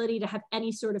inability to have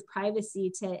any sort of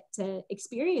privacy to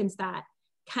experience that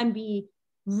can be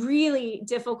really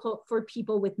difficult for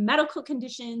people with medical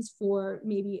conditions, for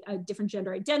maybe different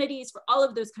gender identities, for all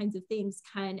of those kinds of things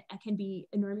can be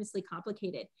enormously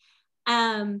complicated.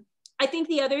 I think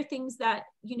the other things that,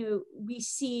 you know, we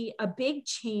see a big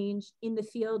change in the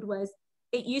field was,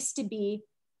 it used to be,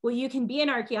 well, you can be an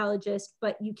archaeologist,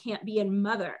 but you can't be a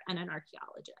mother and an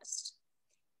archaeologist.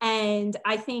 And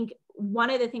I think one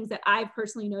of the things that I've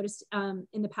personally noticed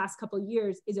in the past couple of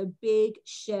years is a big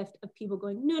shift of people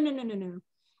going, no, no, no, no, no.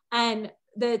 And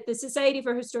the Society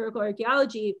for Historical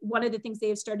Archaeology, one of the things they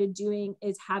have started doing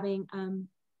is having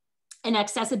an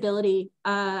accessibility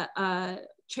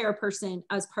chairperson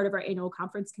as part of our annual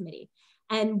conference committee.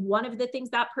 And one of the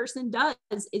things that person does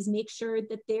is make sure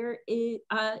that there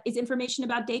is information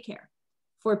about daycare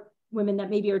for women that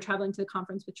maybe are traveling to the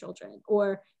conference with children,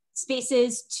 or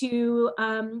spaces to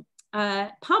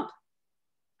pump.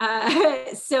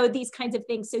 So these kinds of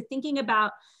things. So thinking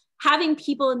about having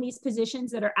people in these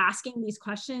positions that are asking these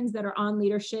questions, that are on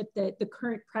leadership, that the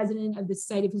current president of the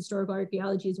Society of Historical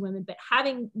Archaeology is women, but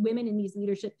having women in these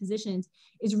leadership positions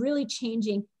is really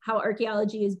changing how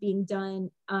archaeology is being done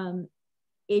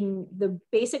in the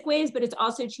basic ways, but it's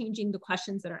also changing the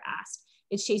questions that are asked.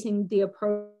 It's changing the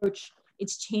approach.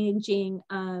 It's changing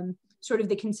sort of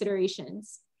the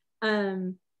considerations.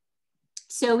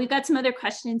 So we've got some other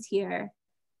questions here.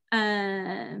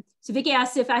 So Vicky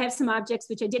asked if I have some objects,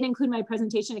 which I didn't include in my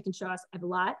presentation. I can show us, I have a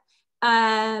lot.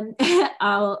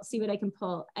 I'll see what I can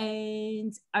pull.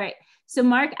 And all right, so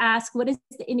Mark asked, what is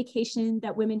the indication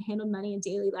that women handle money in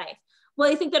daily life?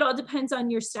 Well, I think that all depends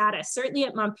on your status. Certainly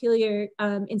at Montpelier,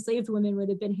 enslaved women would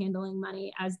have been handling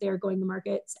money as they're going to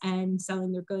markets and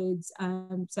selling their goods,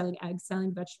 selling eggs,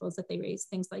 selling vegetables that they raise,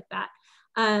 things like that.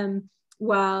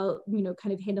 While, you know,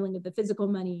 kind of handling of the physical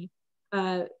money,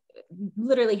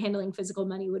 literally handling physical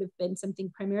money would have been something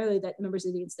primarily that members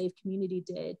of the enslaved community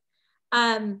did.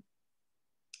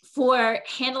 For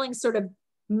handling sort of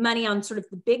money on sort of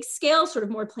the big scale, sort of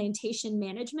more plantation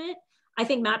management, I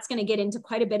think Matt's going to get into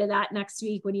quite a bit of that next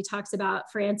week when he talks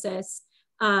about Francis,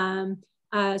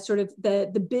 sort of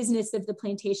the business of the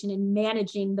plantation and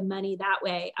managing the money that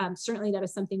way. Certainly that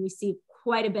is something we see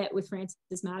quite a bit with Francis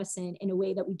Madison in a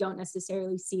way that we don't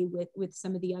necessarily see with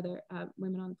some of the other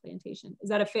women on the plantation. Is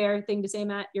that a fair thing to say,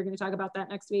 Matt? You're going to talk about that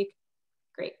next week?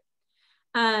 Great.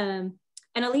 And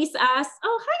Elise asked,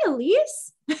 oh, hi,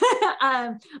 Elise.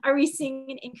 Are we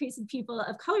seeing an increase in people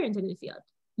of color into the field?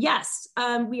 Yes,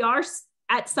 we are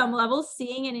at some levels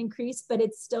seeing an increase, but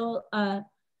it's still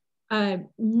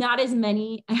not as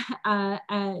many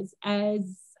as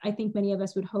I think many of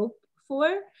us would hope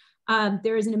for.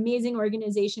 There is an amazing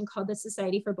organization called the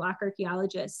Society for Black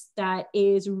Archaeologists that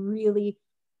is really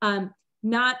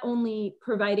not only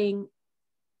providing,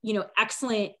 you know,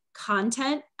 excellent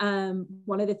content.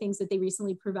 One of the things that they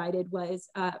recently provided was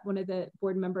one of the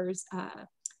board members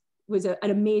was an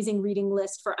amazing reading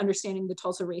list for understanding the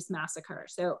Tulsa Race Massacre.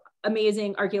 So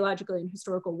amazing archaeological and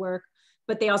historical work,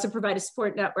 but they also provide a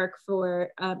support network for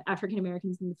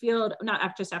African-Americans in the field,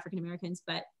 not just African-Americans,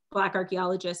 but Black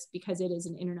archaeologists, because it is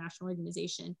an international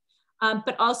organization,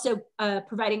 but also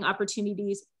providing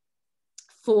opportunities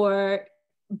for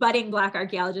budding Black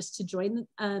archaeologists to join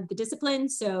the discipline.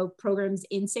 So programs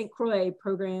in St. Croix,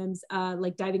 programs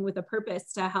like Diving with a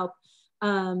Purpose to help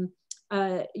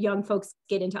young folks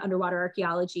get into underwater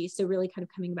archaeology. So really kind of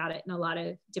coming about it in a lot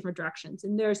of different directions.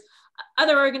 And there's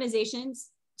other organizations.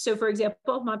 So for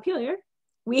example, Montpelier,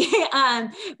 we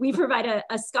provide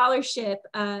a scholarship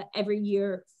every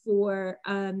year for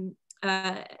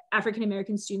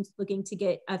African-American students looking to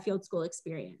get a field school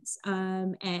experience.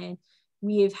 And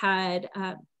we've had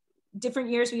different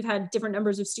years, we've had different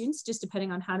numbers of students, just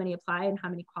depending on how many apply and how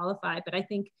many qualify. But I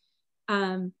think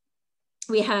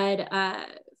we had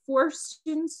 4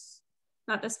 students,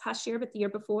 not this past year, but the year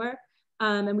before.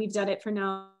 And we've done it for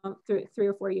now 3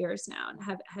 or 4 years now, and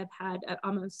have had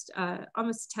almost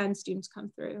 10 students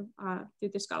come through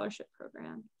the scholarship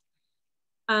program.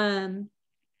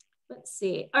 Let's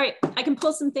see. All right, I can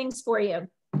pull some things for you.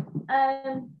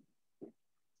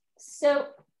 So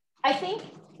I think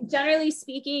generally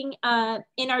speaking,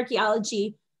 in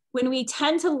archaeology, when we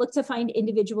tend to look to find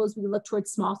individuals, we look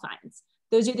towards small finds.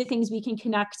 Those are the things we can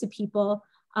connect to people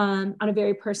on a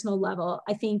very personal level.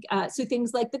 I think, so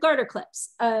things like the garter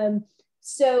clips.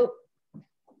 So,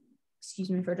 excuse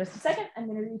me for just a second. I'm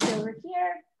gonna reach over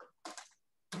here.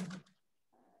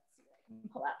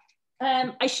 Pull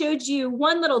out. I showed you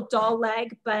one little doll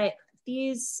leg, but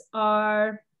these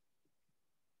are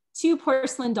 2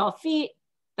 porcelain doll feet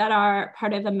that are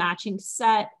part of a matching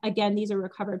set. Again, these are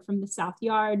recovered from the South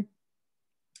Yard.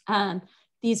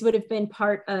 These would have been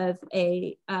part of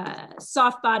a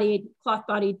soft-bodied,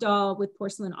 cloth-bodied doll with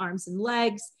porcelain arms and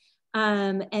legs.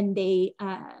 And they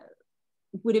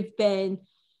would have been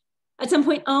at some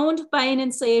point owned by an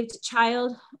enslaved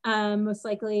child, most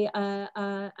likely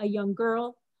a young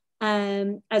girl,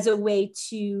 as a way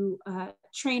to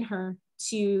train her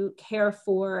to care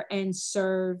for and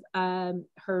serve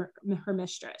her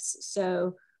mistress.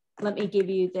 So let me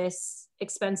give you this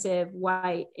expensive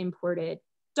white imported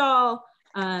doll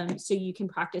so you can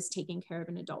practice taking care of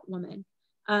an adult woman.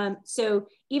 So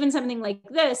even something like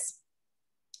this,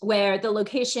 where the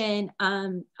location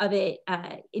of it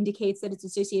indicates that it's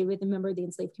associated with a member of the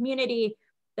enslaved community,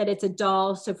 that it's a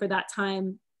doll. So for that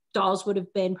time, dolls would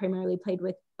have been primarily played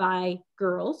with by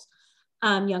girls,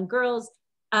 young girls.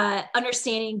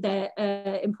 Understanding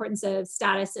the importance of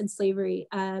status and slavery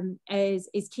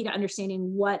is key to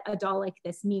understanding what a doll like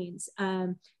this means.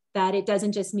 That it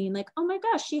doesn't just mean like, oh my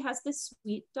gosh, she has this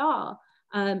sweet doll.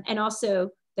 And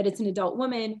also that it's an adult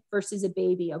woman versus a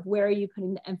baby, of where are you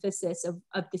putting the emphasis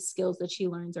of the skills that she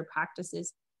learns or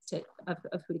practices of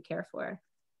who to care for.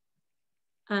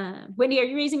 Wendy, are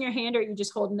you raising your hand or are you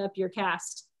just holding up your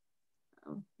cast?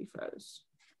 Oh, you froze.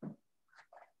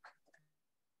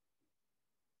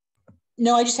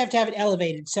 No, I just have to have it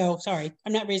elevated. So sorry,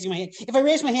 I'm not raising my hand. If I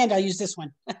raise my hand, I'll use this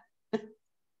one.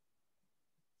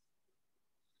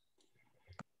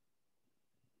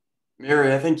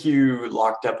 Mary, I think you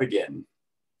locked up again.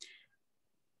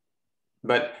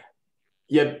 But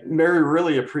yeah, Mary,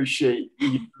 really appreciate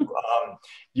you,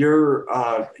 you're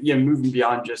moving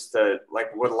beyond just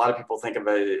like what a lot of people think of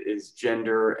it is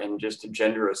gender and just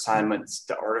gender assignments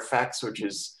to artifacts, which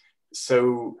is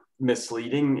so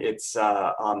misleading. It's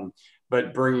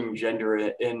but bringing gender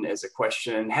in as a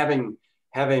question, and having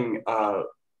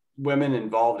women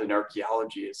involved in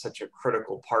archaeology is such a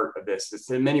critical part of this. It's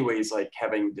in many ways like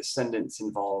having descendants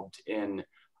involved in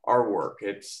our work.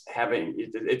 It's having,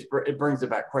 it brings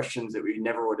about questions that we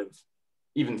never would have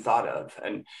even thought of.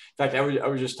 And in fact, I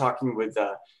was just talking with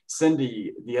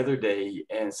Cindy the other day,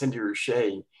 and Cindy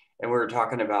Ruchet, and we were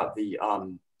talking about the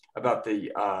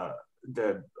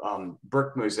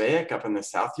brick mosaic up in the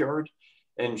South Yard.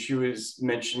 And she was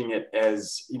mentioning it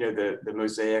as, you know, the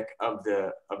mosaic of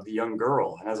the young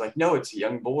girl. And I was like, no, it's a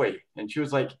young boy. And she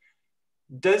was like,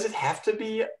 does it have to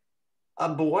be a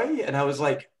boy? And I was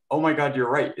like, oh my God,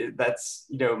 you're right. That's,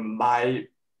 you know, my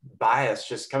bias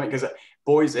just coming, because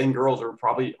boys and girls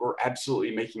are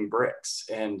absolutely making bricks.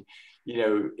 And, you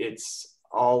know, it's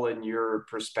all in your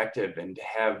perspective, and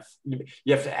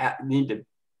need to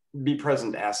be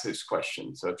present to ask this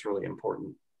question. So it's really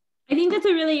important. I think that's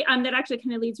a really, that actually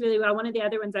kind of leads really well. One of the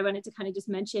other ones I wanted to kind of just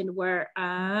mention were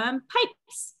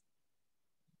pipes.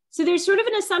 So there's sort of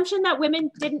an assumption that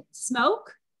women didn't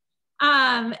smoke,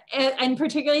 and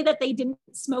particularly that they didn't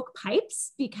smoke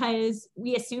pipes, because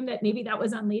we assume that maybe that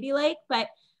was unladylike. But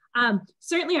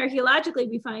certainly archaeologically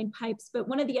we find pipes. But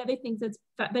one of the other things that's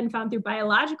been found through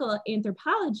biological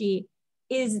anthropology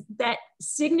is that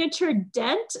signature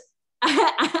dent.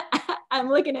 I'm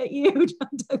looking at you, John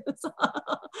Douglas,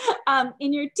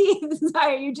 in your teeth.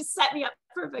 Sorry, you just set me up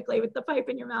perfectly with the pipe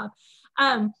in your mouth.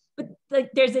 But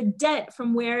there's a dent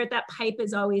from where that pipe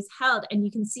is always held. And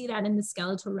you can see that in the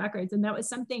skeletal records. And that was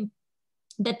something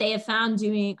that they have found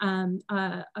doing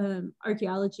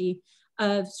archaeology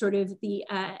of sort of the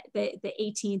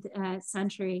 18th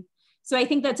century. So I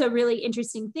think that's a really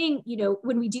interesting thing, you know,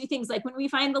 when we do things like when we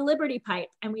find the Liberty pipe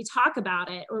and we talk about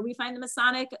it, or we find the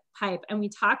Masonic pipe and we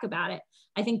talk about it,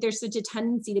 I think there's such a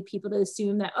tendency to people to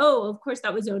assume that, oh, of course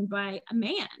that was owned by a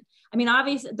man. I mean,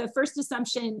 obviously the first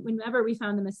assumption whenever we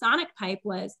found the Masonic pipe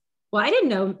was, well, I didn't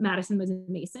know Madison was a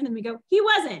Mason. And we go, he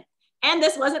wasn't. And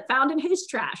this wasn't found in his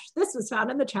trash. This was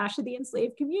found in the trash of the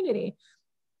enslaved community.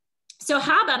 So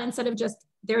how about instead of just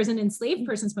there's an enslaved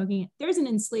person smoking it, there's an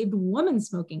enslaved woman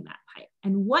smoking that pipe?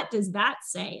 And what does that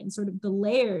say? And sort of the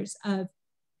layers of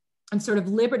and sort of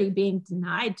liberty being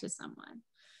denied to someone.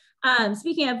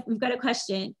 Speaking of, we've got a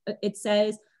question. It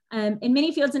says, in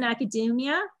many fields in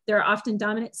academia, there are often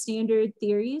dominant standard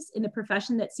theories in the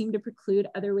profession that seem to preclude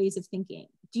other ways of thinking.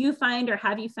 Do you find, or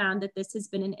have you found, that this has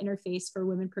been an interface for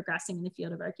women progressing in the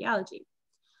field of archaeology?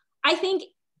 I think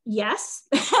yes,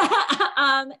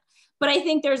 but I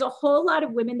think there's a whole lot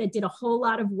of women that did a whole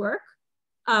lot of work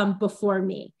before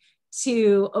me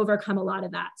to overcome a lot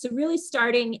of that. So really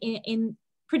starting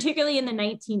particularly in the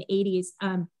 1980s,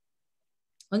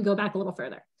 I'll go back a little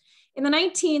further. In the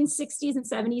 1960s and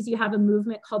 70s, you have a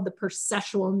movement called the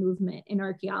processual movement in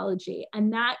archaeology.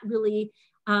 And that really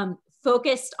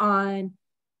focused on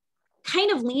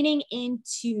kind of leaning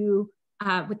into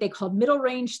what they called middle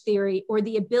range theory, or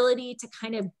the ability to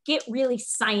kind of get really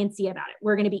sciencey about it.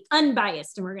 We're going to be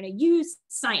unbiased and we're going to use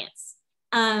science.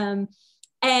 And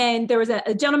there was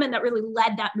a gentleman that really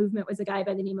led that movement, was a guy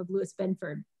by the name of Louis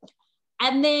Benford.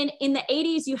 And then in the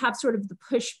 80s, you have sort of the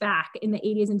pushback in the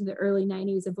 80s into the early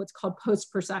 90s of what's called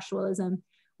post-processualism,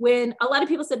 when a lot of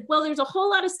people said, well, there's a whole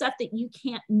lot of stuff that you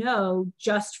can't know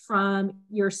just from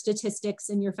your statistics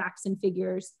and your facts and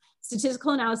figures.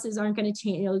 Statistical analysis aren't going to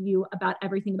tell you about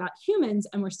everything about humans,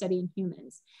 and we're studying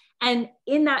humans. And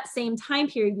in that same time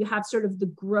period, you have sort of the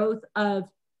growth of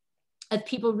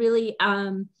people really,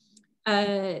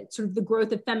 sort of the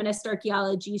growth of feminist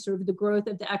archaeology, sort of the growth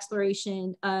of the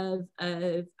exploration of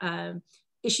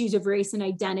issues of race and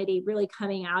identity really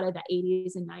coming out of the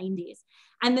 80s and 90s.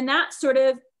 And then that sort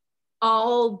of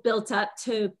all built up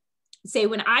to, say,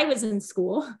 when I was in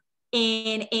school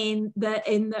in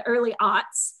the early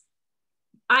aughts,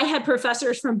 I had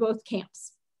professors from both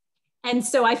camps. And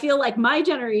so I feel like my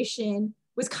generation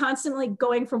was constantly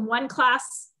going from one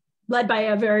class led by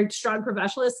a very strong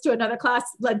professionalist to another class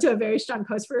led to a very strong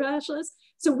post-professionalist.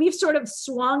 So we've sort of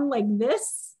swung like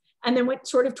this and then went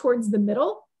sort of towards the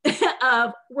middle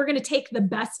of, we're going to take the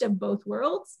best of both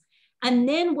worlds. And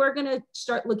then we're going to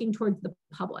start looking towards the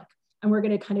public, and we're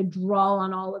going to kind of draw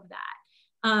on all of that.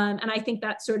 And I think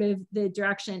that's sort of the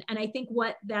direction. And I think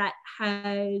what that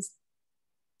has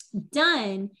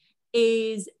done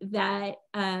is that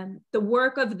the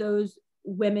work of those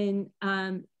women,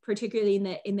 particularly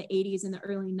in the 80s and the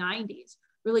early 90s,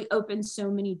 really opened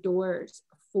so many doors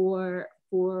for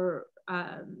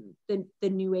the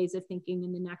new ways of thinking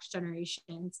in the next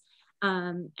generations,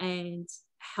 and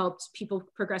helped people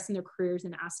progress in their careers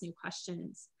and ask new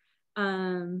questions.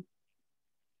 So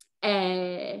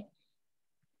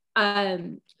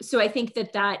I think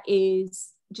that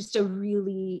is just a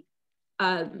really,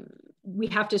 we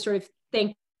have to sort of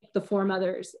thank the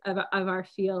foremothers of our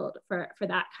field for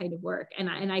that kind of work. And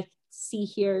I see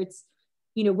here, it's,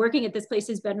 you know, working at this place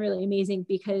has been really amazing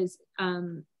because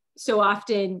so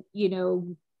often, you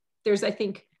know, there's, I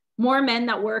think, more men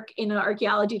that work in an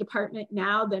archaeology department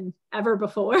now than ever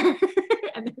before.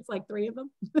 And there's like 3 of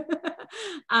them.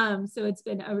 So it's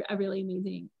been a really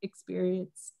amazing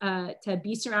experience to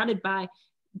be surrounded by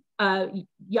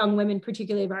young women,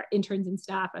 particularly of our interns and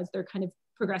staff, as they're kind of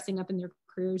progressing up in their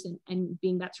careers and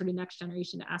being that sort of next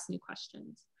generation to ask new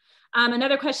questions.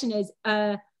 Another question is,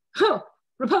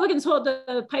 Republicans hold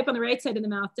the pipe on the right side of the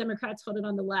mouth, Democrats hold it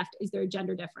on the left. Is there a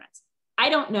gender difference? I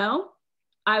don't know.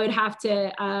 I would have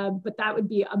to, but that would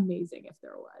be amazing if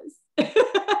there was.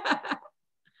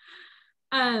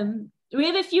 We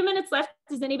have a few minutes left.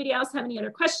 Does anybody else have any other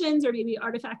questions, or maybe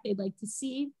artifact they'd like to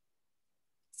see?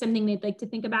 Something they'd like to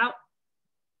think about?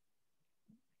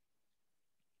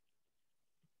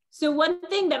 So one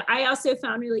thing that I also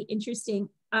found really interesting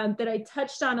that I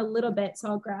touched on a little bit, so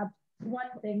I'll grab one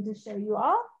thing to show you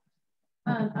all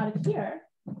out of here.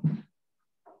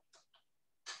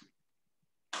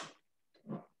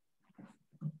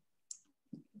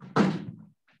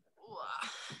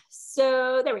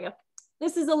 So there we go.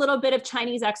 This is a little bit of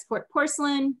Chinese export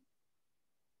porcelain,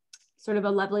 sort of a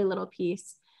lovely little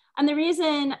piece. And the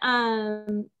reason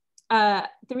I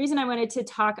wanted to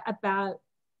talk about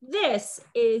this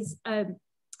is I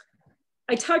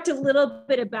talked a little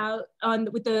bit about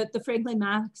with the Franklin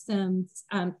Maxims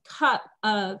cup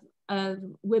of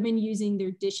women using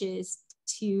their dishes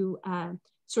to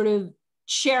sort of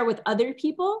share with other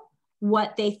people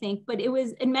what they think, but it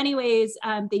was in many ways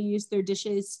they used their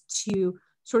dishes to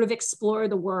sort of explore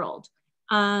the world.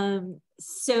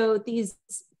 So the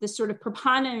sort of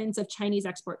preponderance of Chinese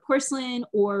export porcelain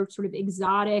or sort of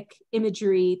exotic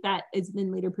imagery that has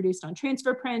been later produced on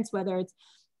transfer prints, whether it's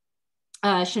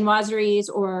chinoiseries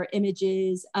or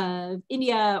images of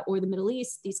India or the Middle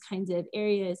East, these kinds of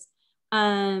areas.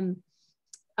 No,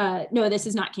 this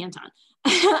is not Canton.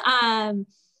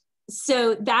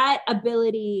 So that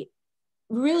ability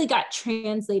really got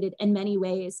translated in many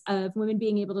ways of women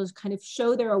being able to kind of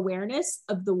show their awareness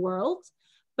of the world,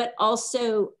 but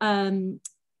also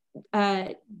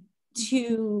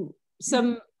to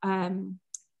some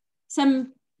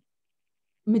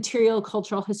material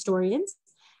cultural historians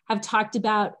have talked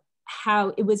about how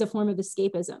it was a form of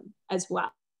escapism as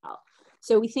well.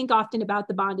 So we think often about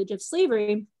the bondage of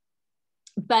slavery,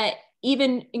 but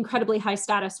even incredibly high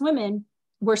status women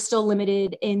were still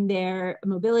limited in their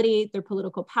mobility, their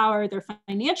political power, their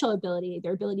financial ability,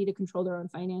 their ability to control their own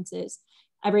finances.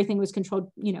 Everything was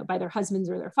controlled, by their husbands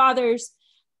or their fathers,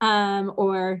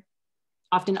 or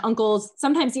often uncles,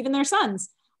 sometimes even their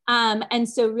sons. And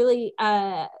so really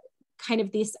kind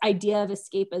of this idea of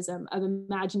escapism, of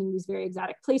imagining these very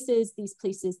exotic places, these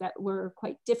places that were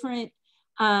quite different.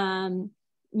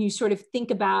 You sort of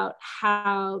think about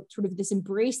how sort of this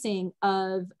embracing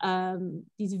of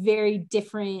these very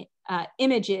different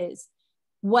images,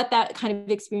 what that kind of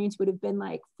experience would have been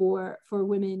like for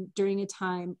women during a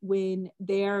time when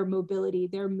their mobility,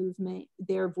 their movement,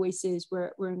 their voices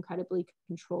were incredibly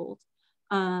controlled.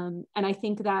 And I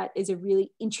think that is a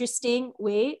really interesting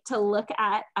way to look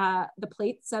at the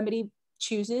plate somebody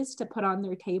chooses to put on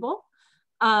their table.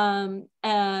 And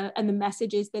the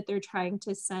messages that they're trying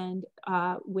to send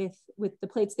with the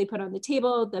plates they put on the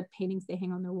table, the paintings they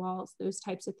hang on their walls, those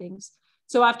types of things.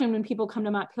 So often when people come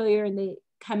to Montpelier and they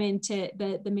come into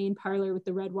the main parlor with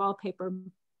the red wallpaper,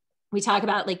 we talk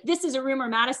about like, this is a room where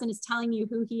Madison is telling you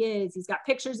who he is. He's got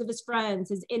pictures of his friends,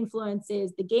 his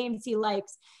influences, the games he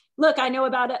likes. Look, I know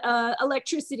about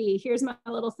electricity. Here's my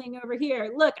little thing over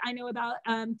here. Look, I know about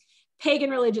pagan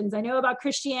religions. I know about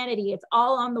Christianity. It's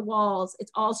all on the walls.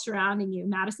 It's all surrounding you.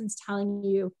 Madison's telling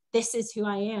you, this is who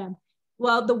I am.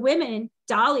 Well, the women,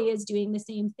 Dolly is doing the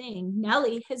same thing.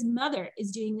 Nellie, his mother, is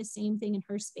doing the same thing in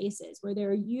her spaces, where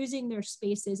they're using their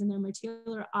spaces and their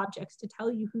material objects to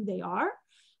tell you who they are,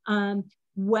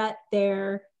 what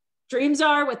their dreams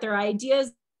are, what their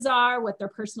ideas are, what their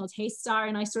personal tastes are.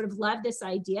 And I sort of love this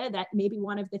idea that maybe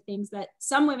one of the things that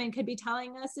some women could be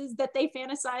telling us is that they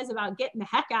fantasize about getting the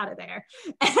heck out of there.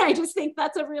 And I just think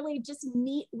that's a really just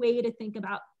neat way to think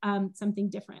about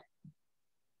something different.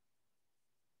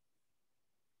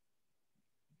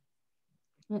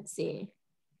 Let's see.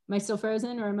 Am I still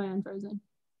frozen or am I unfrozen?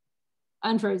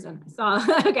 Unfrozen. So,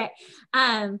 okay.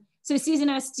 So Susan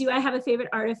asks, do I have a favorite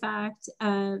artifact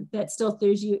that still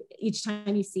thrills you each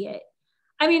time you see it?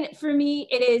 I mean, for me,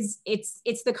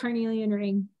 it's the carnelian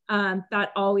ring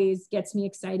that always gets me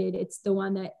excited. It's the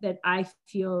one that I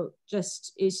feel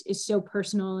just is so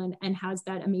personal and has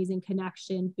that amazing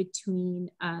connection between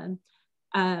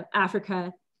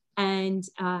Africa and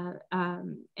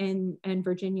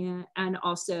Virginia, and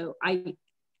also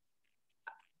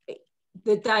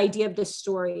the idea of the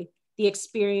story, the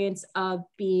experience of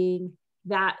being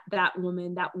that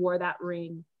woman that wore that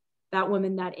ring, that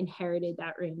woman that inherited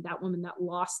that ring, that woman that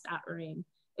lost that ring.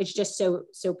 It's just so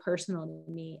personal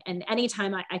to me. And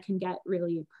anytime I can get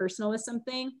really personal with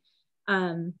something,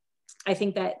 I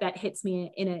think that hits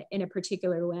me in a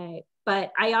particular way.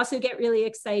 But I also get really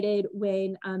excited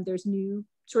when there's new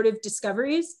sort of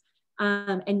discoveries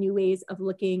and new ways of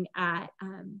looking at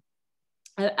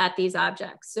these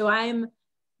objects. So I'm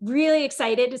really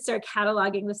excited to start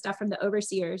cataloging the stuff from the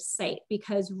Overseers site,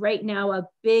 because right now a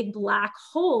big black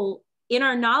hole in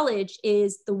our knowledge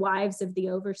is the wives of the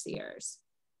Overseers.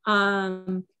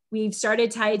 We've started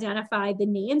to identify the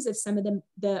names of some of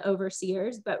the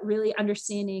Overseers, but really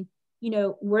understanding,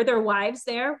 were their wives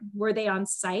there? Were they on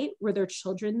site? Were their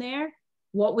children there?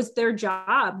 What was their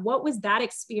job? What was that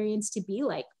experience to be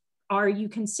like? Are you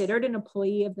considered an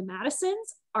employee of the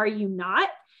Madisons? Are you not?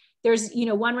 There's,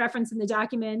 one reference in the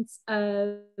documents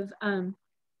of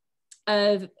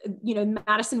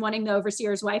Madison wanting the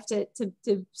Overseer's wife to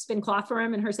spin cloth for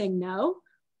him and her saying no.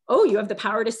 Oh, you have the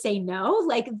power to say no?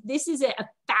 Like, this is a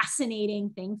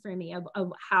fascinating thing for me of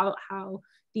how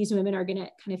these women are going to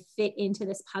kind of fit into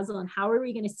this puzzle, and how are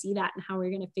we going to see that, and how are we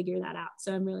going to figure that out.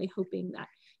 So I'm really hoping that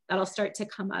that'll start to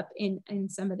come up in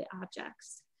some of the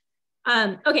objects.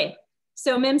 Okay,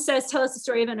 so Mim says, tell us the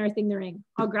story of unearthing the ring.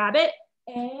 I'll grab it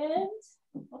and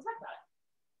we'll talk about it.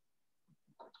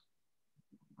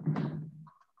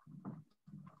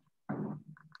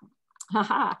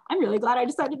 Haha, I'm really glad I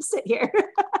decided to sit here.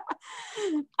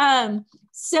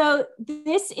 So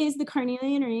this is the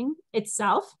carnelian ring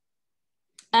itself.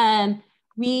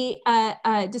 We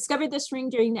discovered this ring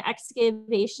during the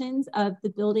excavations of the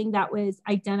building that was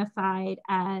identified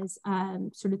as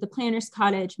sort of the planter's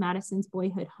cottage, Madison's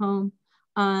boyhood home,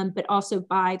 but also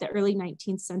by the early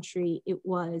 19th century, it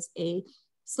was a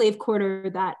slave quarter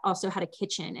that also had a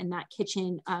kitchen, and that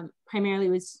kitchen primarily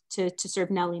was to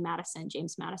serve Nellie Madison,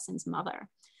 James Madison's mother.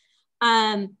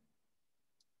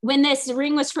 When this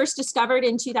ring was first discovered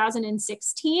in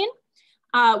 2016,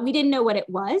 we didn't know what it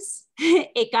was.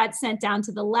 It got sent down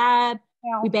to the lab.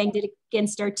 Yeah. We banged it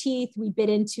against our teeth. We bit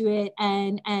into it,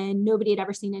 and nobody had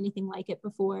ever seen anything like it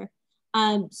before.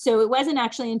 So it wasn't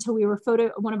actually until we were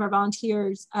one of our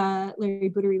volunteers,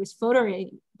 Larry Boudery, was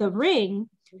photoing the ring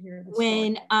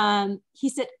when he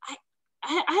said,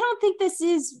 I don't think this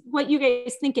is what you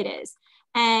guys think it is.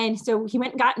 And so he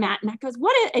went and got Matt, and Matt goes,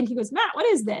 and he goes, Matt, what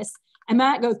is this? And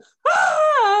Matt goes,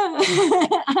 ah!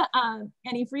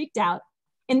 And he freaked out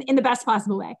in the best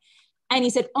possible way. And he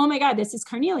said, oh my God, this is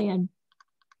carnelian.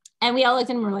 And we all looked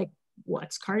at him and were like,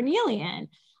 what's carnelian?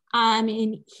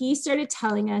 And he started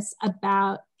telling us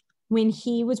about when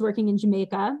he was working in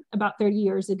Jamaica about 30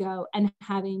 years ago and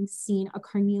having seen a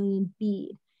carnelian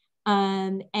bead,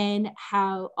 and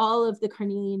how all of the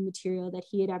carnelian material that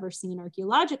he had ever seen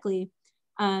archaeologically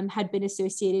had been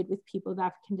associated with people of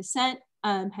African descent,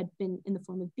 had been in the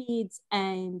form of beads,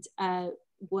 and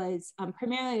was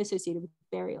primarily associated with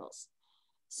burials.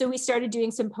 So we started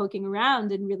doing some poking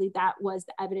around, and really that was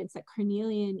the evidence that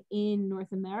carnelian in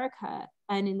North America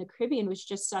and in the Caribbean was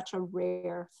just such a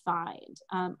rare find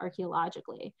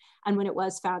archaeologically. And when it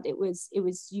was found, it was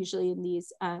usually in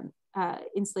these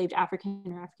enslaved African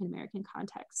or African-American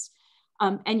contexts,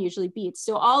 and usually beads.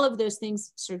 So all of those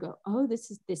things sort of go, oh,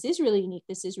 this is really unique.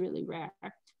 This is really rare.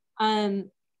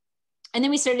 And then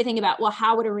we started thinking about, well,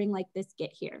 how would a ring like this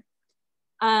get here?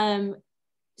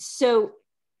 So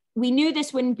we knew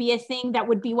this wouldn't be a thing that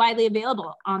would be widely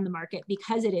available on the market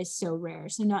because it is so rare.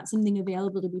 So not something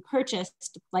available to be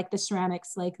purchased, like the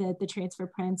ceramics, like the transfer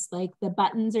prints, like the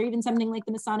buttons, or even something like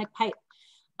the Masonic pipe.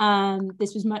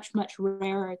 This was much, much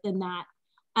rarer than that.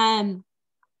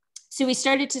 So we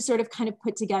started to sort of kind of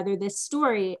put together this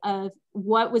story of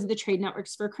what was the trade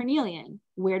networks for carnelian?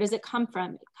 Where does it come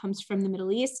from? It comes from the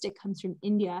Middle East, it comes from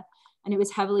India, and it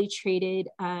was heavily traded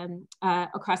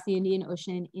across the Indian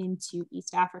Ocean into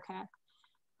East Africa,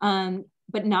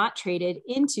 but not traded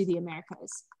into the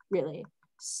Americas, really.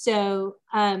 So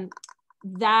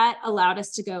that allowed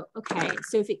us to go, okay,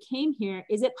 so if it came here,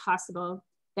 is it possible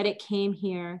that it came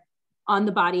here on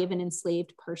the body of an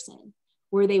enslaved person?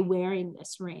 Were they wearing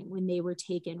this ring when they were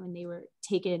taken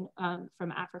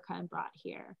from Africa and brought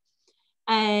here?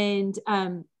 And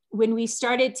when we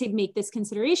started to make this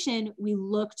consideration, we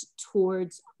looked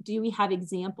towards, do we have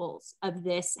examples of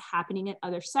this happening at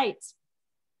other sites?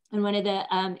 And one of the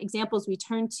examples we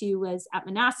turned to was at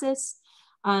Manassas,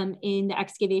 in the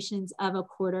excavations of a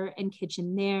quarter and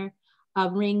kitchen there, a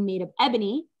ring made of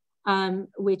ebony,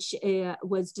 which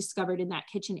was discovered in that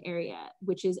kitchen area,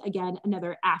 which is, again,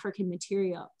 another African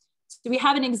material. So we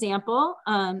have an example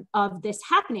of this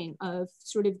happening, of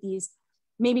sort of these,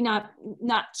 maybe not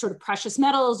sort of precious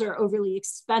metals or overly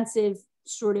expensive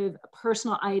sort of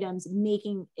personal items,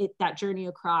 making it that journey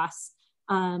across,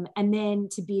 and then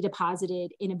to be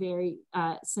deposited in a very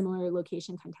similar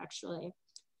location contextually.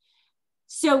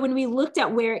 So when we looked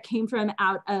at where it came from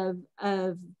out of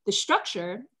the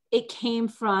structure, it came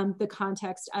from the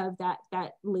context of that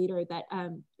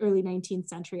early 19th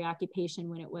century occupation,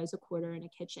 when it was a quarter and a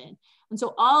kitchen. And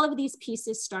so all of these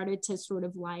pieces started to sort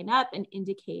of line up and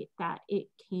indicate that it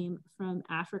came from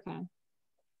Africa.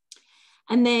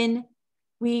 And then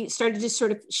we started to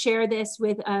sort of share this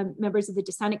with members of the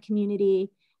descendant community,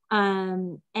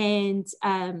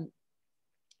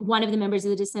 one of the members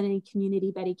of the descendant community,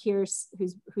 Betty Kearse,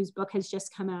 whose book has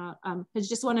just come out, has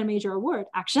just won a major award,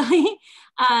 actually.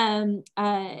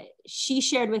 She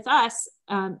shared with us,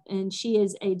 and she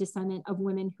is a descendant of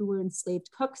women who were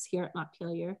enslaved cooks here at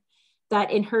Montpelier,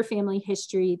 that in her family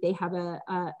history, they have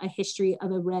a history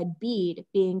of a red bead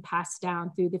being passed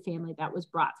down through the family that was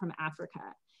brought from Africa.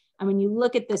 And when you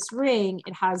look at this ring,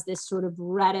 it has this sort of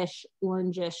reddish,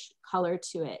 orangish color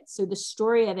to it. So the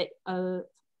story of it,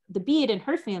 the bead and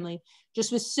her family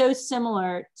just was so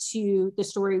similar to the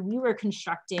story we were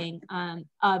constructing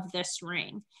of this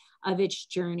ring, of its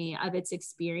journey, of its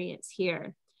experience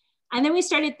here. And then we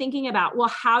started thinking about, well,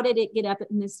 how did it get up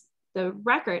in the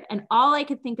record? And all I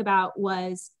could think about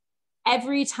was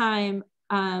every time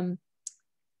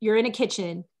you're in a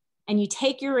kitchen and you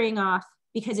take your ring off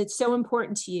because it's so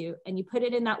important to you, and you put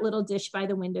it in that little dish by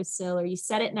the windowsill, or you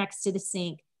set it next to the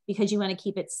sink because you want to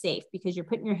keep it safe, because you're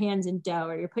putting your hands in dough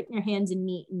or you're putting your hands in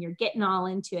meat and you're getting all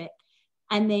into it.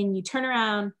 And then you turn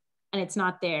around and it's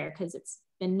not there because it's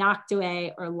been knocked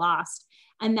away or lost.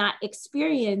 And that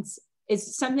experience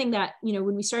is something that, you know,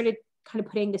 when we started kind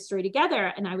of putting this story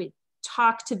together and I would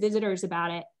talk to visitors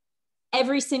about it,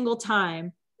 every single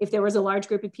time, if there was a large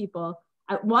group of people,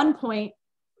 at one point,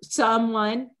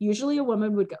 someone, usually a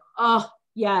woman, would go, oh,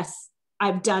 yes,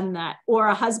 I've done that. Or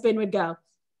a husband would go,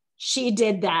 she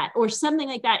did that, or something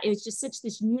like that. It was just such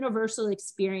this universal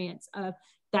experience of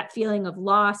that feeling of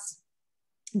loss,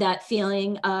 that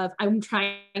feeling of I'm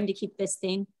trying to keep this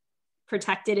thing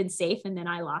protected and safe, and then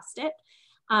I lost it.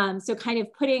 So kind of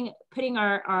putting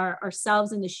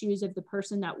ourselves in the shoes of the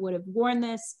person that would have worn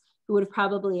this, who would have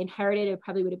probably inherited it,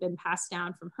 probably would have been passed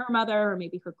down from her mother or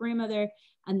maybe her grandmother,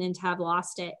 and then to have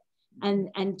lost it,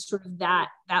 and sort of that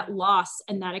loss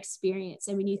and that experience.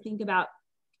 And when you think about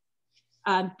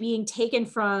being taken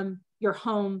from your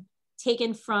home,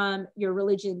 taken from your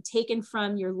religion, taken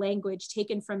from your language,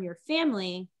 taken from your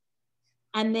family,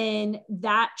 and then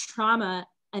that trauma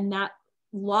and that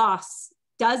loss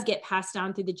does get passed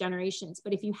down through the generations.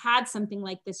 But if you had something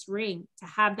like this ring, to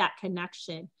have that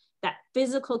connection, that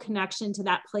physical connection to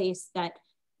that place that,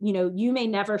 you know, you may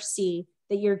never see,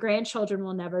 that your grandchildren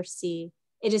will never see,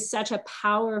 it is such a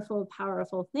powerful,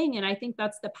 powerful thing. And I think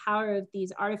that's the power of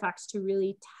these artifacts, to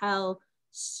really tell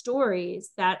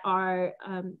stories that are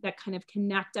that kind of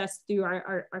connect us through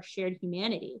our shared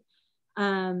humanity.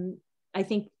 I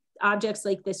think objects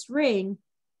like this ring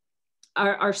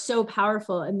are so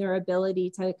powerful in their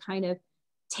ability to kind of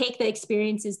take the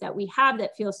experiences that we have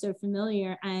that feel so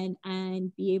familiar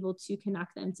and be able to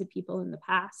connect them to people in the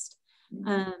past.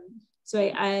 So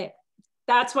I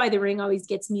that's why the ring always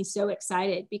gets me so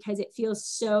excited, because it feels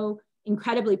so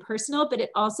incredibly personal, but it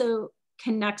also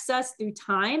connects us through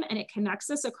time, and it connects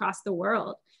us across the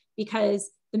world, because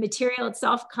the material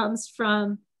itself comes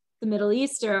from the Middle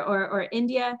East or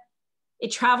India.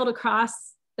 It traveled across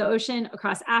the ocean,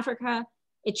 across Africa.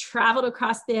 It traveled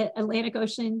across the Atlantic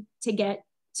Ocean to get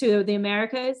to the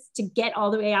Americas, to get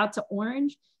all the way out to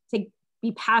Orange, to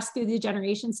be passed through the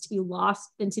generations, to be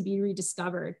lost, and to be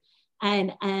rediscovered.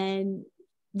 And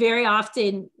very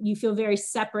often you feel very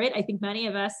separate. I think many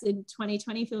of us in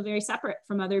 2020 feel very separate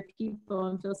from other people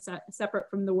and feel separate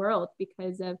from the world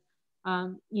because of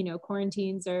you know,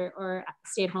 quarantines or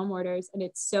stay-at-home orders. And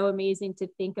it's so amazing to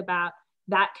think about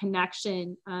that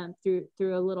connection through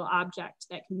a little object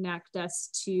that connect us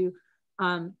to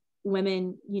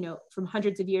women, you know, from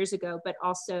hundreds of years ago, but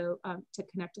also to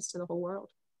connect us to the whole world.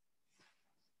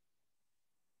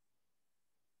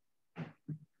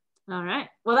 All right,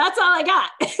 well, that's all I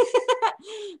got.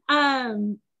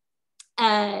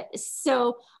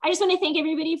 So I just want to thank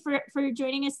everybody for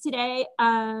joining us today.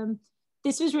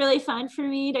 This was really fun for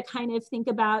me to kind of think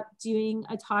about doing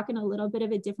a talk in a little bit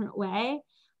of a different way.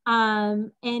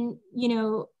 And, you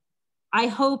know, I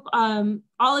hope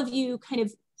all of you kind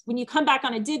of, when you come back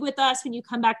on a dig with us, when you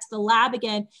come back to the lab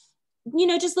again, you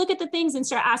know, just look at the things and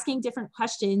start asking different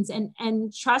questions,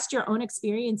 and trust your own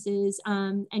experiences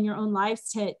and your own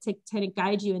lives to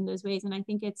guide you in those ways. And I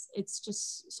think it's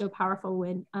just so powerful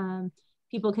when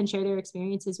people can share their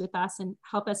experiences with us and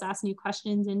help us ask new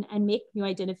questions and make new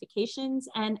identifications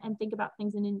and think about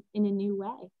things in a new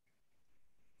way.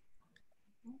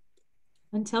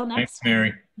 Until next time.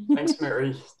 Mary. Thanks,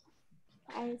 Mary.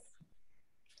 Bye.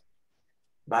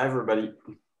 Bye, everybody.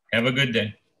 Have a good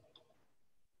day.